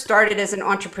I first started as an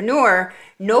entrepreneur,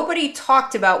 nobody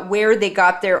talked about where they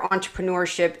got their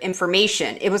entrepreneurship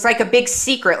information. It was like a big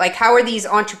secret. Like, how are these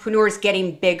entrepreneurs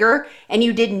getting bigger? And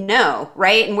you didn't know,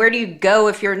 right? And where do you go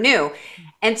if you're new?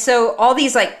 And so all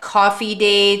these coffee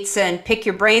dates and pick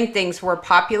your brain things were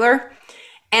popular.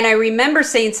 And I remember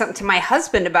saying something to my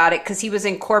husband about it because he was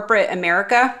in corporate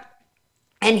America.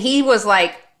 And he was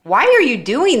like, why are you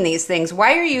doing these things?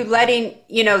 Why are you letting,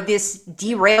 this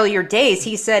derail your days?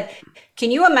 He said, can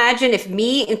you imagine if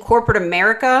me in corporate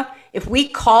America, if we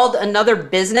called another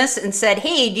business and said,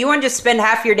 hey, do you want to just spend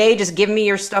half your day just giving me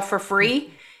your stuff for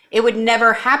free? It would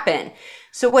never happen.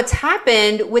 So what's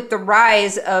happened with the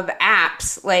rise of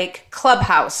apps like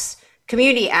Clubhouse,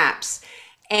 community apps,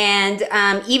 and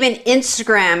even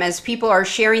Instagram, as people are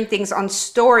sharing things on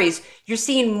stories, you're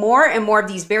seeing more and more of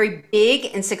these very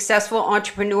big and successful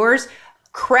entrepreneurs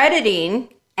crediting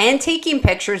and taking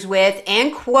pictures with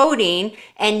and quoting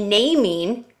and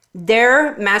naming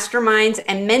their masterminds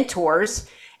and mentors.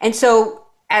 And so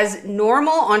as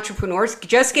normal entrepreneurs,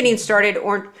 just getting started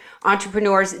or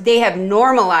entrepreneurs, they have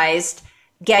normalized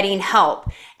getting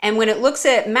help. And when it looks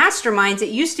at masterminds, it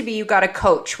used to be you got a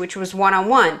coach, which was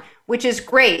one-on-one, which is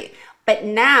great. But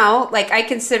now, I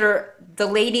consider the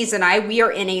ladies and I, we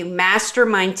are in a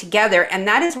mastermind together. And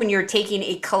that is when you're taking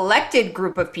a collected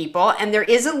group of people and there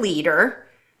is a leader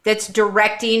that's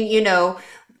directing,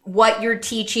 what you're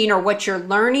teaching or what you're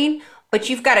learning. but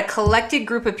you've got a collected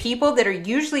group of people that are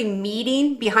usually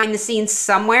meeting behind the scenes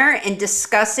somewhere and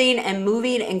discussing and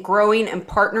moving and growing and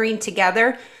partnering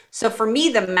together. So for me,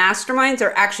 the masterminds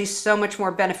are actually so much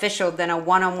more beneficial than a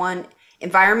one-on-one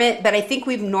environment. But I think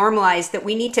we've normalized that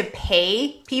we need to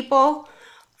pay people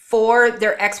for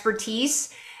their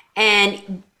expertise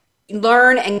and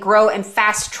learn and grow and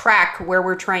fast track where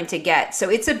we're trying to get. So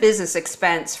it's a business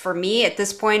expense for me at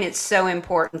this point. It's so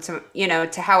important to,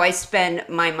 to how I spend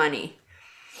my money.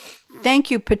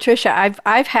 Thank you, Patricia.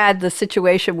 I've had the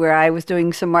situation where I was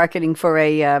doing some marketing for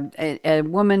a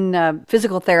woman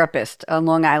physical therapist on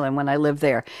Long Island when I lived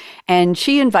there. And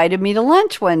she invited me to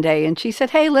lunch one day and she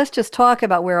said, hey, let's just talk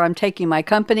about where I'm taking my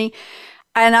company.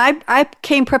 And I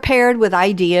came prepared with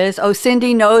ideas. Oh,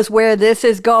 Cindy knows where this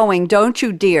is going, don't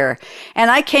you, dear?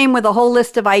 And I came with a whole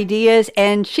list of ideas,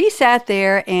 and she sat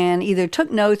there and either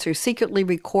took notes or secretly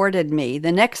recorded me.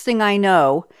 The next thing I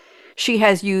know, she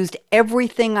has used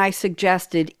everything I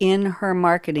suggested in her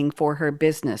marketing for her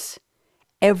business.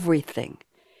 Everything.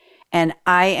 And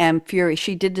I am furious.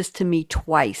 She did this to me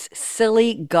twice.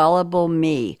 Silly, gullible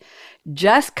me.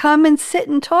 Just come and sit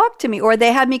and talk to me. Or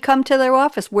they had me come to their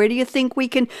office. Where do you think we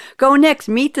can go next?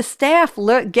 Meet the staff,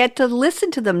 get to listen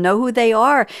to them, know who they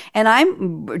are. And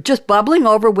I'm just bubbling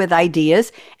over with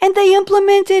ideas. And they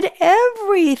implemented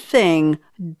everything.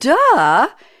 Duh.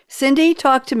 Cindy,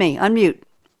 talk to me. Unmute.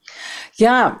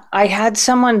 Yeah, I had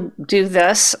someone do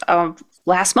this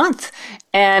last month.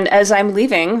 And as I'm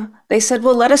leaving, they said,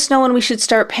 well, let us know when we should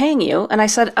start paying you. And I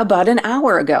said, about an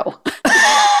hour ago.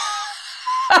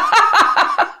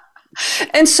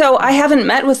 And so I haven't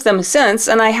met with them since,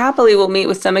 and I happily will meet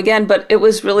with them again. But it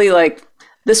was really like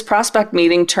this prospect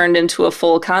meeting turned into a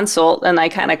full consult, and I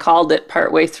kind of called it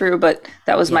partway through. But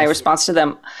that was my response to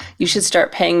them. You should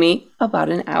start paying me about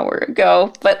an hour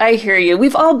ago. But I hear you.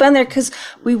 We've all been there because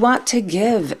we want to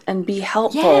give and be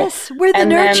helpful. Yes, we're the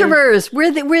nurturers.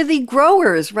 We're the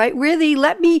growers, right? We're the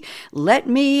let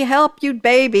me help you,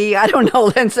 baby. I don't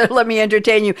know, Lindsey. Let me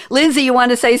entertain you. Lindsey, you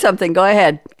want to say something? Go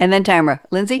ahead. And then Tamra.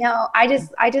 Lindsey? No, I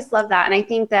just love that. And I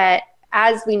think that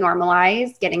as we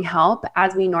normalize getting help,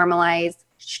 as we normalize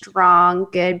strong,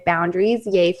 good boundaries,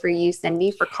 yay for you, Cindy,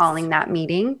 for calling that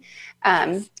meeting.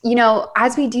 As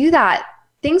we do that,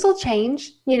 things will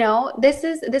change. This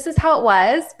is how it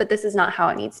was, but this is not how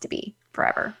it needs to be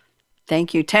forever.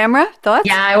 Thank you. Tamra, thoughts?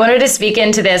 Yeah, I wanted to speak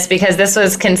into this because this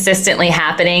was consistently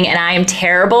happening and I am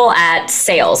terrible at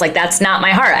sales. Like that's not my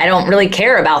heart. I don't really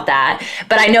care about that,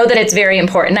 but I know that it's very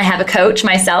important. I have a coach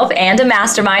myself and a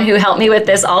mastermind who help me with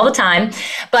this all the time,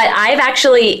 but I've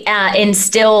actually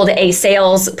instilled a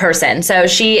sales person. So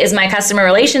she is my customer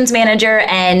relations manager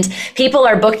and people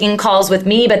are booking calls with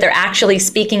me, but they're actually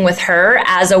speaking with her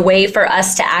as a way for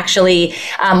us to actually,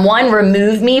 one,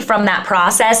 remove me from that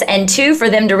process, and two, for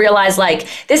them to realize like,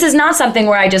 this is not something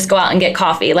where I just go out and get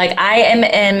coffee. Like I am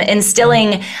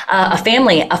instilling a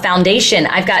family, a foundation.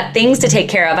 I've got things to take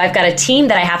care of. I've got a team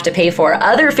that I have to pay for,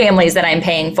 other families that I'm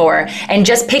paying for. And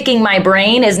just picking my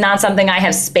brain is not something I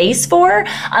have space for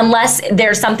unless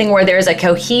there's something where there's a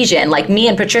cohesion. Like me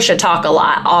and Patricia talk a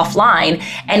lot offline,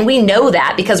 and we know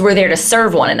that because we're there to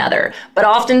serve one another. But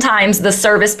oftentimes the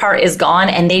service part is gone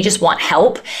and they just want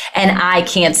help. And I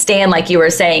can't stand, like you were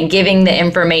saying, giving the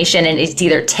information and it's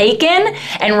either taken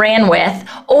and ran with,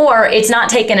 or it's not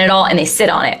taken at all and they sit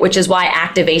on it, which is why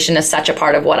activation is such a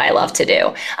part of what I love to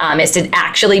do, is to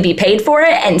actually be paid for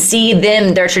it and see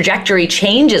their trajectory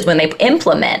changes when they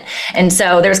implement. And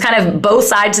so there's kind of both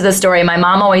sides of the story. My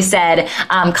mom always said,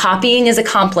 copying is a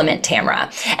compliment, Tamra.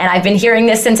 And I've been hearing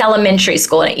this since elementary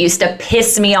school and it used to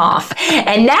piss me off.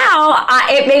 And now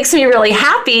it makes me really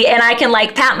happy and I can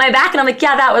like pat my back and I'm like,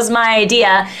 yeah, that was my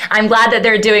idea. I'm glad that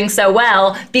they're doing so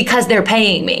well because they're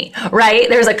paying me. Right?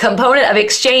 There's a component of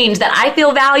exchange that I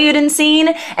feel valued and seen,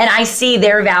 and I see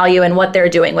their value in what they're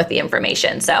doing with the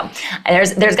information. So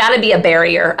there's got to be a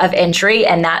barrier of entry,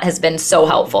 and that has been so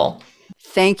helpful.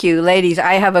 Thank you, ladies.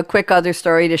 I have a quick other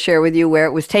story to share with you where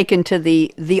it was taken to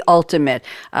the ultimate.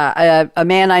 A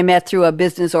man I met through a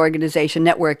business organization,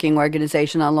 networking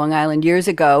organization on Long Island years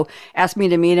ago, asked me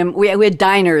to meet him. We had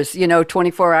diners,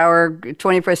 24-hour,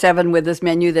 24/7 with this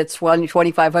menu that's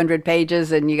 2,500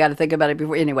 pages, and you got to think about it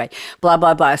before. Anyway, blah,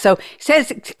 blah, blah. So he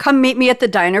says, come meet me at the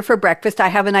diner for breakfast. I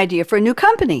have an idea for a new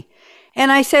company. And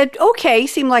I said, okay,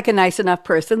 seemed like a nice enough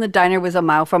person. The diner was a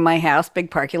mile from my house, big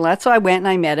parking lot. So I went and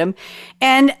I met him.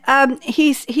 And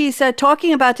he's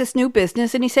talking about this new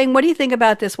business. And he's saying, what do you think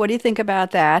about this? What do you think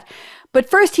about that? But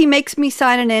first he makes me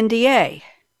sign an NDA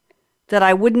that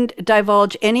I wouldn't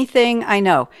divulge anything I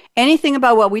know, anything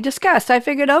about what we discussed. I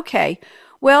figured, okay,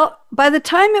 well, by the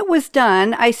time it was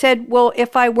done, I said, well,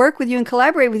 if I work with you and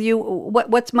collaborate with you,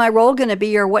 what's my role going to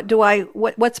be, or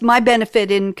what's my benefit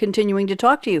in continuing to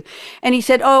talk to you? And he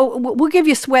said, oh, we'll give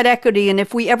you sweat equity. And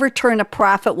if we ever turn a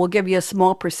profit, we'll give you a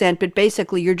small percent. But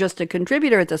basically, you're just a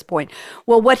contributor at this point.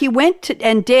 Well, what he went to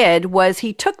and did was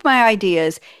he took my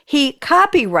ideas, he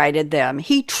copyrighted them,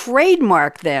 he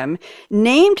trademarked them,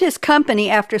 named his company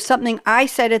after something I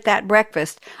said at that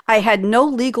breakfast. I had no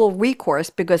legal recourse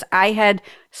because I had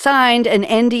signed an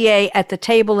NDA at the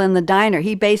table in the diner.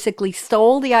 He basically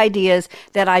stole the ideas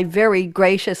that I very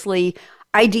graciously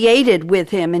ideated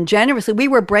with him and generously. We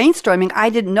were brainstorming. I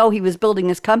didn't know he was building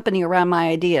his company around my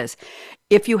ideas.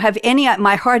 If you have any,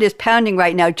 my heart is pounding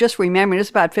right now, just remembering this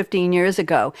was about 15 years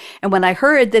ago. And when I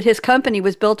heard that his company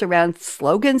was built around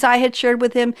slogans I had shared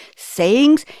with him,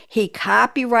 sayings, he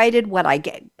copyrighted what I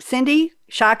get. Cindy,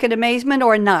 shock and amazement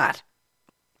or not?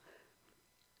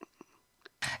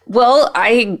 Well,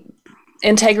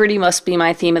 integrity must be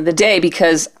my theme of the day,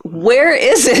 because where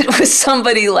is it with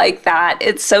somebody like that?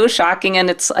 It's so shocking. And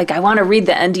it's like, I want to read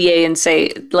the NDA and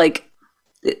say, like,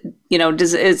 you know,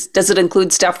 does it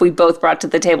include stuff we both brought to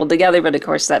the table together? But of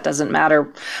course, that doesn't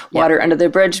matter. Water under the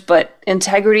bridge. But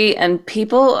integrity and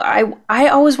people, I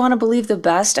always want to believe the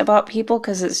best about people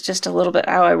because it's just a little bit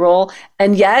how I roll.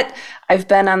 And yet I've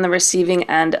been on the receiving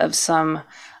end of some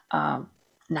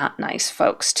not nice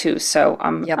folks too. So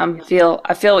I feel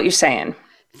what you're saying.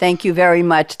 Thank you very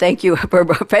much. Thank you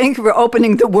for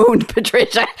opening the wound,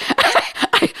 Patricia.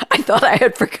 I thought I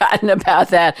had forgotten about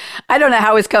that. I don't know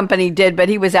how his company did, but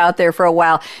he was out there for a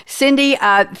while. Cindy,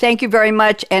 thank you very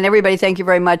much. And everybody, thank you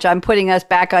very much. I'm putting us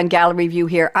back on gallery view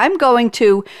here. I'm going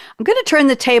to turn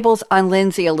the tables on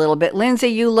Lindsey a little bit. Lindsey,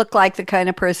 you look like the kind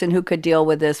of person who could deal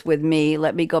with this with me.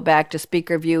 Let me go back to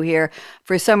speaker view here.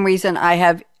 For some reason, I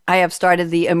have started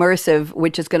the immersive,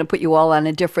 which is going to put you all on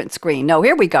a different screen. No,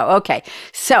 here we go. Okay.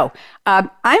 So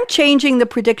I'm changing the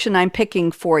prediction I'm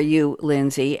picking for you,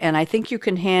 Lindsey, and I think you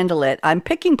can handle it. I'm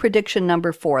picking prediction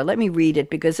number 4. Let me read it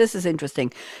because this is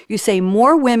interesting. You say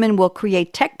more women will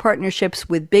create tech partnerships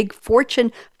with big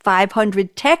Fortune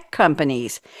 500 tech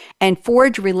companies and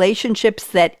forge relationships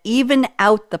that even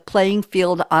out the playing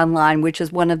field online, which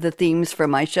is one of the themes for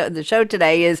my show. The show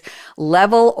today is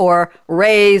level or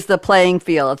raise the playing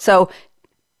field. So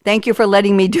thank you for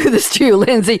letting me do this to you,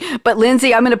 Lindsey. But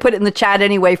Lindsey, I'm going to put it in the chat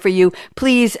anyway for you.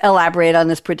 Please elaborate on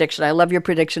this prediction. I love your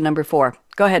prediction number 4.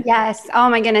 Go ahead. Yes. Oh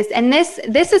my goodness. And this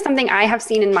is something I have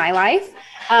seen in my life.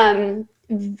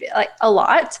 Like a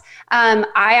lot. I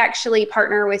actually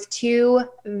partner with 2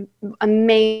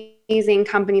 amazing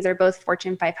companies. They're both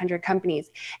Fortune 500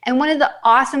 companies. And one of the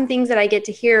awesome things that I get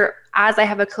to hear as I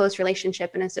have a close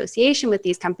relationship and association with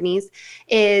these companies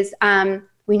is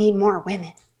we need more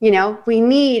women. You know, we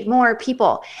need more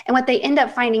people. And what they end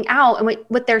up finding out and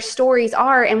what their stories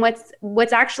are and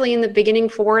what's actually in the beginning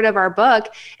forward of our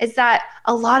book is that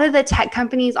a lot of the tech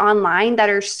companies online that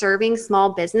are serving small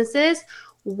businesses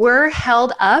were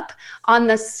held up on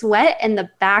the sweat and the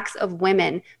backs of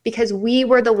women because we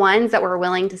were the ones that were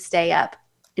willing to stay up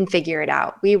and figure it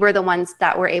out. We were the ones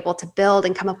that were able to build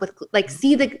and come up with, like,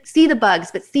 see the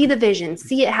bugs, but see the vision,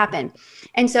 see it happen.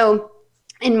 And so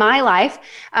in my life,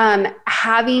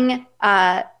 having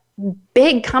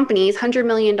big companies, $100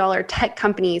 million tech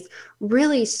companies,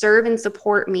 really serve and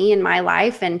support me in my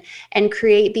life and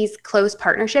create these close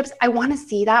partnerships. I want to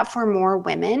see that for more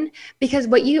women because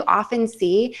what you often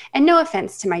see, and no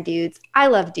offense to my dudes, I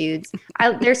love dudes.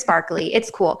 They're sparkly.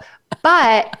 It's cool.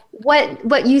 But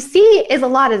what you see is a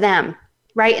lot of them,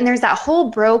 right? And there's that whole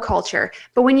bro culture.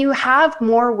 But when you have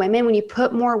more women, when you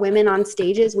put more women on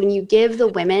stages, when you give the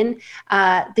women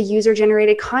the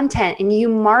user-generated content and you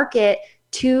market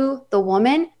to the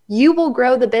woman, you will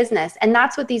grow the business. And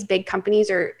that's what these big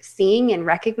companies are seeing and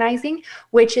recognizing,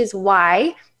 which is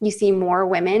why you see more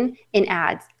women in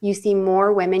ads. You see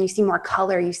more women, you see more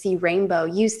color, you see rainbow,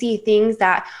 you see things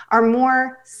that are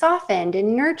more softened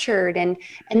and nurtured and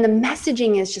the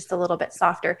messaging is just a little bit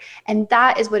softer. And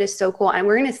that is what is so cool. And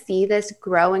we're going to see this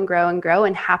grow and grow and grow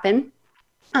and happen.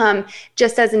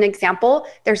 Just as an example,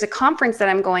 there's a conference that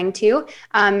I'm going to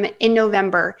in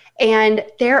November, and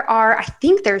I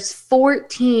think there's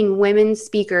 14 women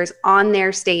speakers on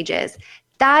their stages.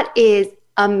 That is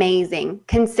amazing,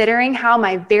 considering how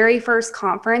my very first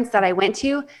conference that I went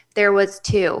to, there was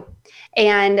 2.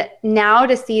 And now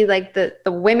to see like the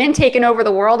women taking over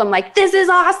the world, I'm like, this is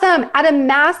awesome at a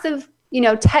massive,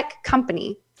 tech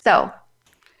company. So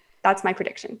that's my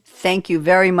prediction. Thank you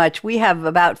very much. We have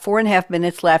about 4.5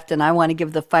 minutes left, and I want to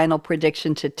give the final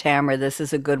prediction to Tamra. This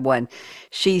is a good one.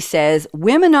 She says,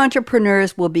 women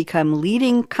entrepreneurs will become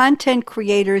leading content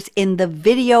creators in the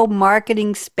video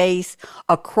marketing space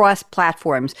across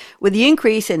platforms. With the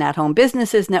increase in at-home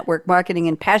businesses, network marketing,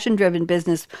 and passion-driven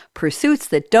business pursuits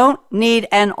that don't need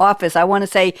an office. I want to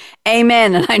say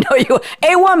amen. And I know you,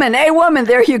 a woman,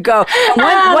 there you go.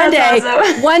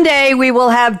 One day we will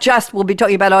have we'll be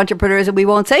talking about entrepreneurs, and we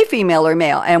won't say female or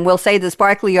male, and we'll say the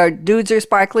sparkly are dudes are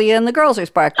sparkly and the girls are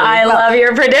sparkly. I love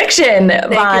your prediction,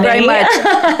 Bonnie. Thank you very much.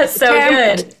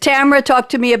 Good. Tamra, talk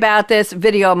to me about this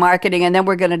video marketing, and then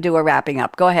we're going to do a wrapping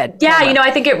up. Go ahead. Yeah, Tamra.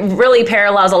 I think it really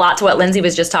parallels a lot to what Lindsey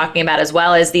was just talking about, as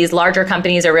well as these larger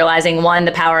companies are realizing, one,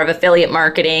 the power of affiliate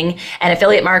marketing, and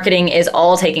affiliate marketing is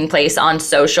all taking place on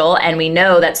social, and we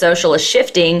know that social is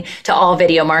shifting to all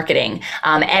video marketing.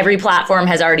 Every platform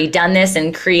has already done this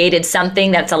and created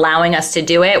something that's allowing us to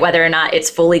do it, whether or not it's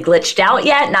fully glitched out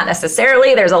yet, not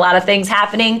necessarily. There's a lot of things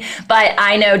happening, but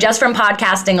I know just from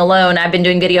podcasting alone, I've been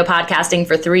doing video podcasting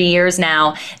for 3 years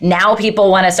now. Now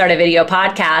people want to start a video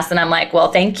podcast, and I'm like,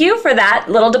 well, thank you for that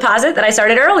little deposit that I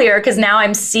started earlier, because now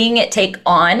I'm seeing it take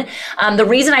on. The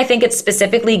reason I think it's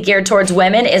specifically geared towards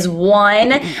women is,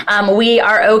 one, we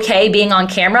are okay being on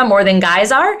camera more than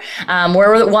guys are.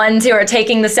 We're the ones who are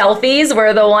taking the selfies.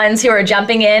 We're the ones who are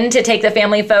jumping in to take the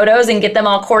family photos and get them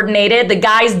all coordinated. The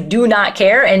guys do not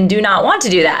care and do not want to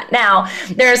do that. Now,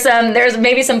 there's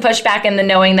maybe some pushback in the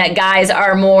knowing that guys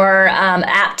are more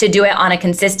apt to do it on a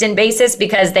consistent basis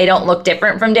because they don't look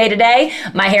different from day to day.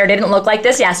 My hair didn't look like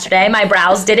this yesterday. My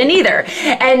brows didn't either.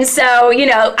 And so,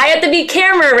 I have to be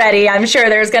camera ready. I'm sure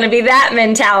there's going to be that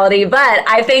mentality. But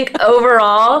I think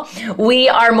overall, we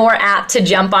are more apt to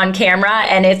jump on camera,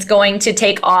 and it's going to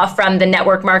take off from the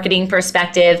network marketing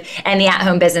perspective and the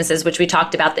at-home businesses, which we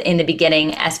talked about in the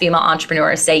beginning, as female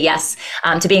entrepreneurs say yes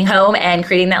to being home and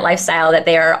creating that lifestyle that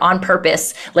they are on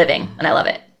purpose living. And I love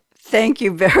it. Thank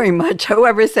you very much.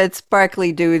 Whoever said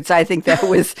sparkly dudes, I think that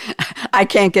was, I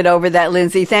can't get over that,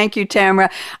 Lindsey. Thank you,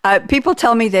 Tamra. People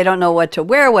tell me they don't know what to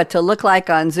wear, what to look like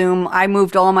on Zoom. I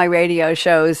moved all my radio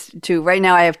shows to, right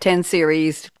now I have 10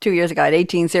 series. 2 years ago, I had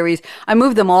 18 series. I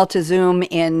moved them all to Zoom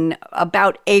in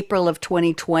about April of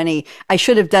 2020. I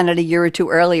should have done it a year or two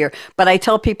earlier, but I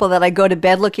tell people that I go to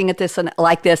bed looking at this and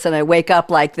like this, and I wake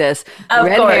up like this. Of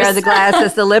Red course. hair, the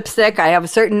glasses, the lipstick. I have a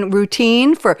certain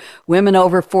routine. For women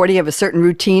over 40, I have a certain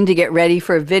routine to get ready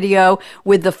for a video.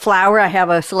 With the flower, I have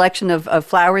a selection of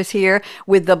flowers here.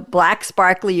 With the black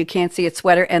sparkly, you can't see it,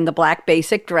 sweater, and the black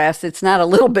basic dress. It's not a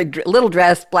little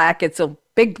dress black. It's a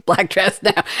big black dress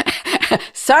now.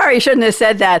 Sorry, shouldn't have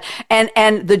said that.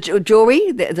 And the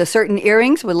jewelry, the certain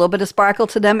earrings with a little bit of sparkle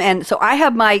to them. And so I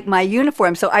have my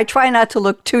uniform. So I try not to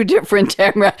look too different,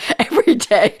 Tamra, every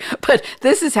day. But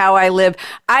this is how I live.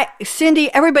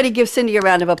 Cindy, everybody give Cindy a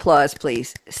round of applause,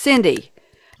 please. Cindy,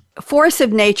 force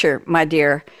of nature, my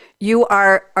dear. You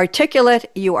are articulate,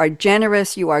 you are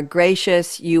generous, you are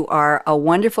gracious, you are a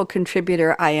wonderful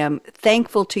contributor. I am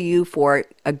thankful to you for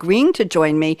agreeing to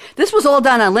join me. This was all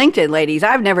done on LinkedIn, ladies.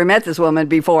 I've never met this woman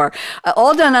before.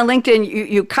 All done on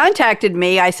LinkedIn. You contacted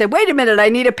me. I said, wait a minute, I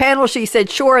need a panel. She said,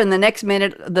 sure. And the next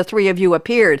minute, the three of you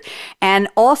appeared. And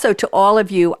also to all of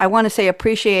you, I want to say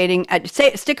appreciating,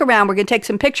 stick around. We're going to take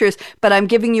some pictures, but I'm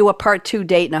giving you a part 2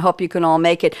 date, and I hope you can all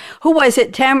make it. Who was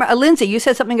it? Tamra, Lindsey, you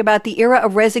said something about the era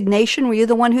of resignation. Were you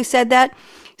the one who said that?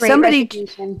 Somebody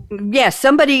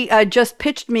just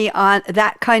pitched me on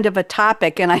that kind of a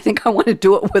topic, and I think I want to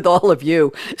do it with all of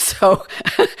you. So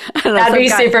that'd be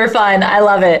super fun. I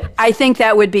love it. I think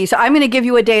that would be. So I'm going to give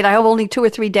you a date. I have only 2 or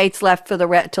 3 dates left for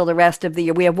till the rest of the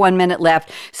year. We have 1 minute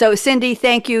left. So Cindy,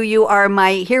 thank you. You are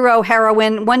my hero,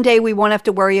 heroine. One day we won't have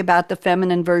to worry about the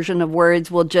feminine version of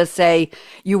words. We'll just say,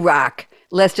 you rock.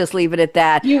 Let's just leave it at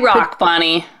that. You rock,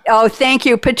 Bonnie. Oh, thank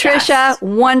you. Patricia, yes.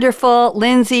 Wonderful.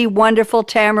 Lindsey, wonderful.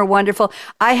 Tamra, wonderful.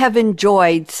 I have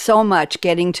enjoyed so much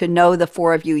getting to know the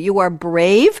 4 of you. You are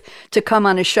brave to come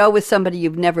on a show with somebody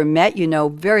you've never met. You know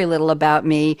very little about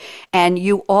me. And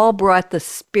you all brought the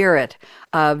spirit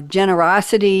of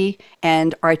generosity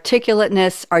and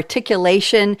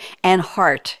articulation and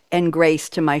heart and grace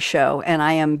to my show. And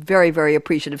I am very, very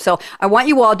appreciative. So I want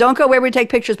you all, don't go where we take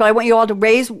pictures, but I want you all to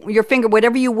raise your finger,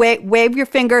 whatever you wave your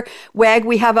finger, wag.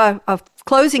 We have a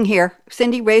closing here.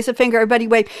 Cindy, raise a finger. Everybody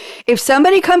wave. If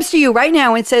somebody comes to you right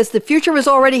now and says, the future is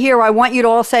already here, I want you to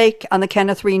all say on the count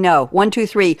of 3, no. 1, 2,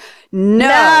 3.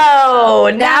 No.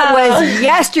 No. That was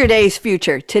yesterday's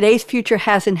future. Today's future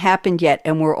hasn't happened yet.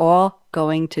 And we're all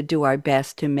going to do our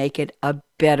best to make it a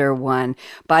better one.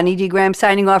 Bonnie D. Graham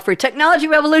signing off for Technology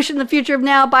Revolution, the Future of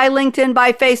Now, by LinkedIn,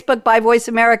 by Facebook, by Voice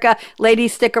America.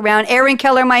 Ladies, stick around. Aaron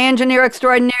Keller, my engineer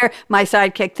extraordinaire, my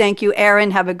sidekick. Thank you,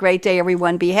 Aaron. Have a great day,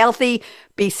 everyone. Be healthy,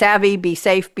 be savvy, be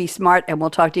safe, be smart, and we'll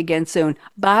talk to you again soon.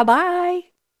 Bye-bye.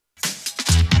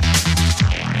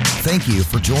 Thank you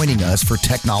for joining us for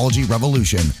Technology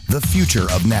Revolution, the Future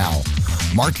of Now.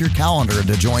 Mark your calendar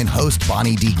to join host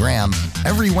Bonnie D. Graham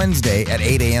every Wednesday at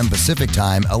 8 a.m. Pacific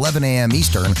Time, 11 a.m.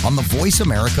 Eastern on the Voice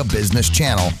America Business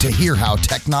Channel to hear how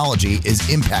technology is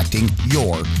impacting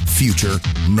your future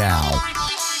now.